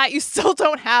end of that, you still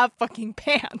don't have fucking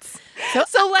pants. So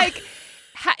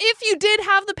if you did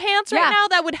have the pants right now,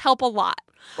 that would help a lot.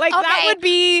 That would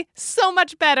be so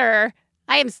much better.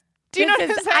 Do you know what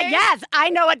I'm saying? Yes, I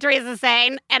know what Teresa's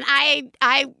saying, and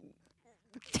I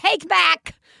take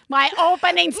back my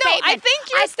opening statement. No, I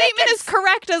think your statement is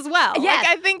correct as well. Yes,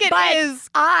 I think it is.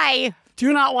 I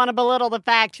do not want to belittle the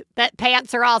fact that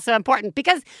pants are also important,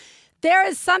 because there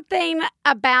is something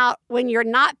about when you're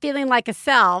not feeling like a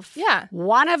self. Yeah.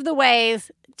 One of the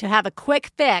ways to have a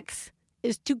quick fix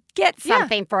is to get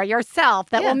something for yourself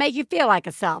that will make you feel like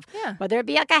a self. Yeah. Whether it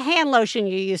be like a hand lotion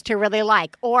you used to really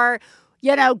like, or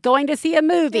going to see a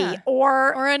movie,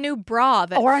 or a new bra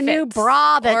that or fits. A new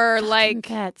bra that or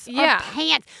fits, or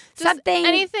pants, just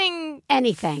something,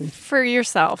 anything for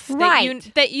yourself,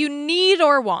 right? that you need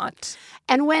or want.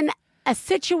 And when a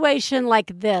situation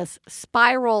like this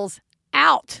spirals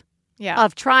out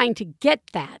of trying to get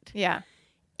that,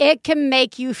 it can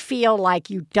make you feel like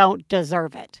you don't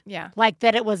deserve it. Yeah. Like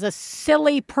that it was a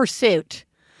silly pursuit.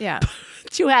 Yeah.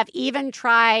 To have even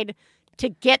tried to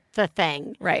get the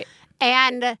thing. Right.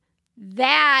 And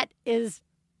that is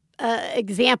an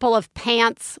example of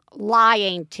pants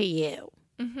lying to you.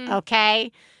 Mm-hmm.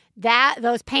 Okay?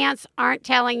 Those pants aren't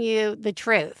telling you the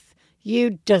truth.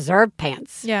 You deserve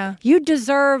pants. Yeah. You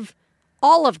deserve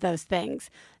all of those things.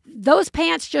 Those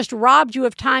pants just robbed you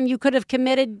of time you could have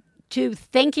committed to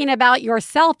thinking about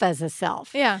yourself as a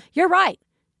self. Yeah. You're right.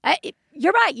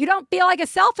 You're right. You don't feel like a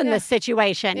self in this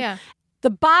situation. Yeah. The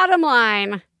bottom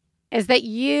line is that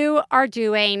you are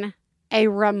doing a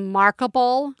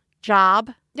remarkable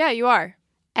job. Yeah, you are.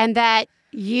 And that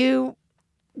you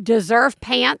deserve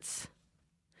pants.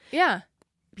 Yeah.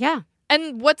 Yeah.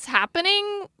 And what's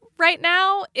happening right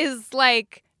now is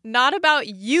not about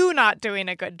you not doing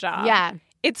a good job. Yeah.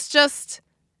 It's just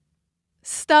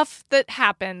stuff that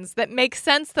happens that makes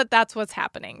sense that that's what's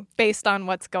happening based on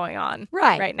what's going on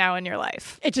right now in your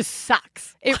life. It just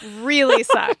sucks. It really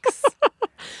sucks.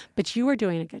 But you are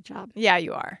doing a good job. Yeah,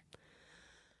 you are.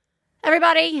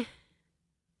 Everybody,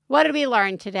 what did we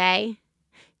learn today?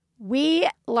 We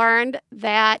learned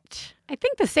that, I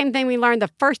think the same thing we learned the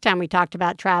first time we talked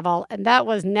about travel, and that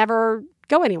was never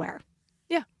go anywhere.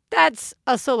 Yeah. That's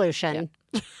a solution.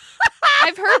 Yeah.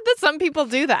 I've heard that some people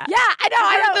do that. Yeah, I know.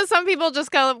 I've heard that some people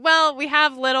just go, well, we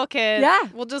have little kids. Yeah.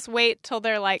 We'll just wait till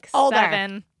they're like older.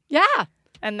 7. Yeah.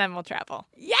 And then we'll travel.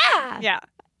 Yeah. Yeah.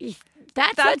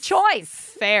 That's a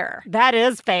choice. Fair. That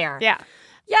is fair. Yeah.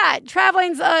 Yeah,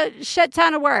 traveling's a shit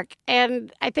ton of work.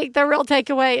 And I think the real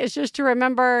takeaway is just to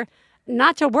remember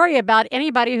not to worry about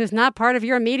anybody who's not part of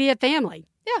your immediate family.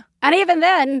 Yeah. And even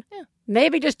then,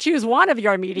 maybe just choose one of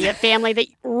your immediate family that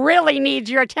really needs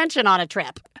your attention on a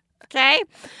trip. Okay?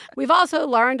 We've also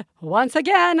learned, once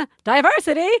again,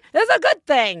 diversity is a good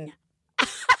thing.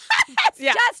 It's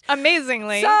just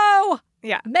amazingly. So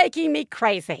making me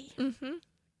crazy. Mm-hmm.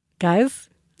 Guys,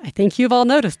 I think you've all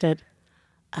noticed it.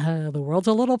 The world's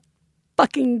a little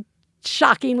fucking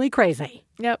shockingly crazy.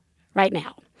 Yep. Right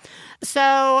now.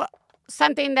 So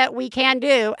something that we can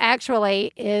do,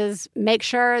 actually, is make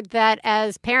sure that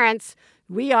as parents,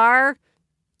 we are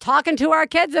talking to our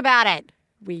kids about it.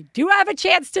 We do have a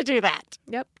chance to do that.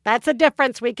 Yep. That's a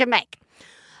difference we can make.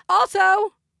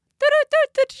 Also,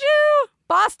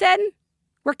 Boston,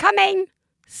 we're coming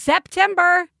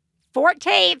September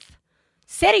 14th,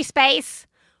 City Space.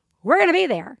 We're going to be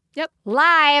there. Yep.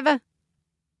 Live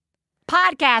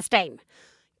podcasting.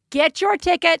 Get your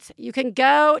tickets. You can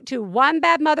go to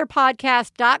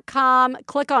onebadmotherpodcast.com,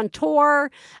 click on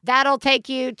tour. That'll take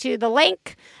you to the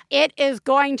link. It is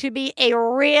going to be a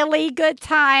really good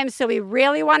time, so we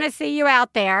really want to see you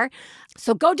out there.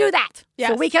 So go do that.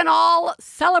 Yes. So we can all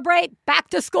celebrate back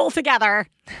to school together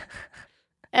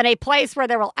in a place where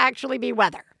there will actually be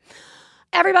weather.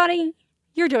 Everybody,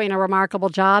 you're doing a remarkable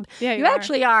job. Yeah, you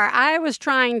actually are. I was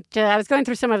going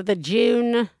through some of the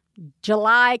June,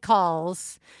 July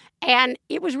calls, and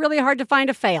it was really hard to find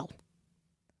a fail.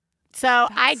 So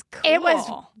it was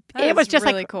just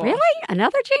really like, cool. Really?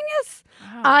 Another genius?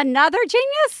 Wow. Another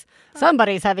genius?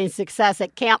 Somebody's having success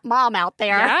at Camp Mom out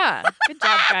there. Yeah. Good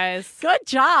job, guys. Good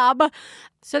job.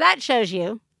 So that shows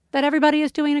you that everybody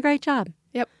is doing a great job.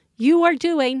 Yep. You are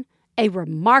doing a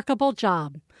remarkable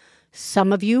job.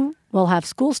 Some of you will have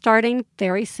school starting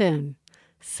very soon.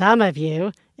 Some of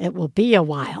you, it will be a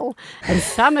while. And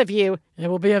some of you, it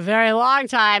will be a very long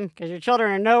time because your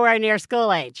children are nowhere near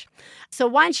school age. So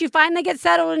once you finally get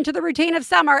settled into the routine of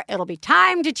summer, it'll be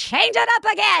time to change it up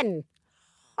again.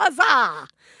 Huzzah!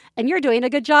 And you're doing a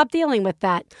good job dealing with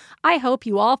that. I hope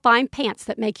you all find pants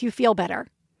that make you feel better.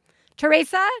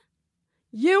 Teresa,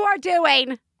 you are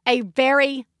doing a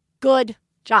very good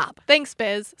job. Thanks,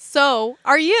 Biz. So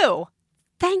are you.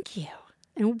 Thank you.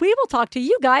 And we will talk to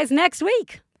you guys next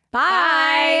week.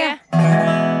 Bye.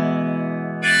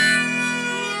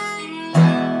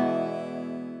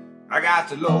 I got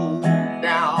to low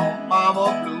down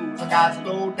mama blues. I got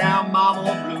to low down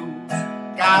mama blues.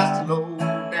 Got to low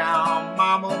down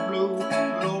mama blues.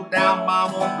 Low down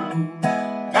mama blues.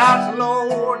 Got to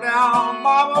low down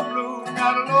mama blues.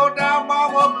 Got to low down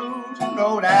mama blues. You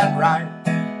know that's right.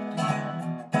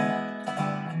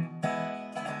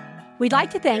 We'd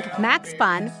like to thank Max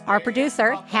Fun, our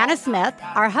producer, Hannah Smith,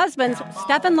 our husbands,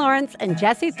 Stephen Lawrence and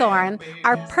Jesse Thorne,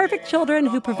 our perfect children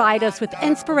who provide us with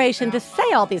inspiration to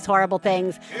say all these horrible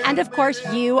things, and of course,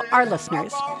 you, our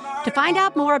listeners. To find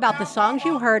out more about the songs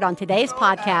you heard on today's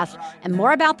podcast and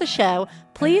more about the show,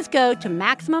 please go to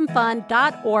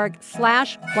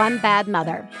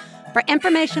MaximumFun.org/OneBadMother. For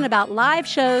information about live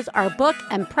shows, our book,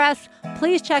 and press,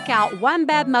 please check out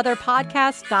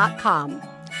OneBadMotherPodcast.com.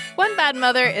 One Bad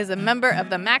Mother is a member of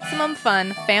the Maximum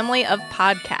Fun family of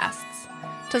podcasts.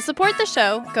 To support the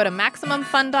show, go to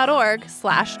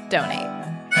MaximumFun.org/donate.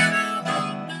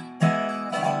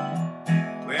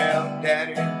 Well,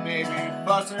 Daddy and baby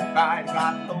fussing fight,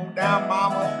 got low down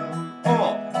mama blue.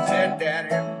 Oh, said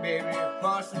Daddy and baby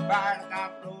fussing fight,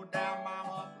 got low down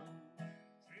mama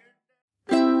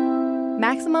blue.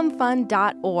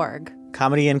 MaximumFun.org.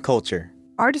 Comedy and culture.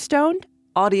 Artist owned.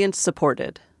 Audience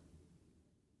supported.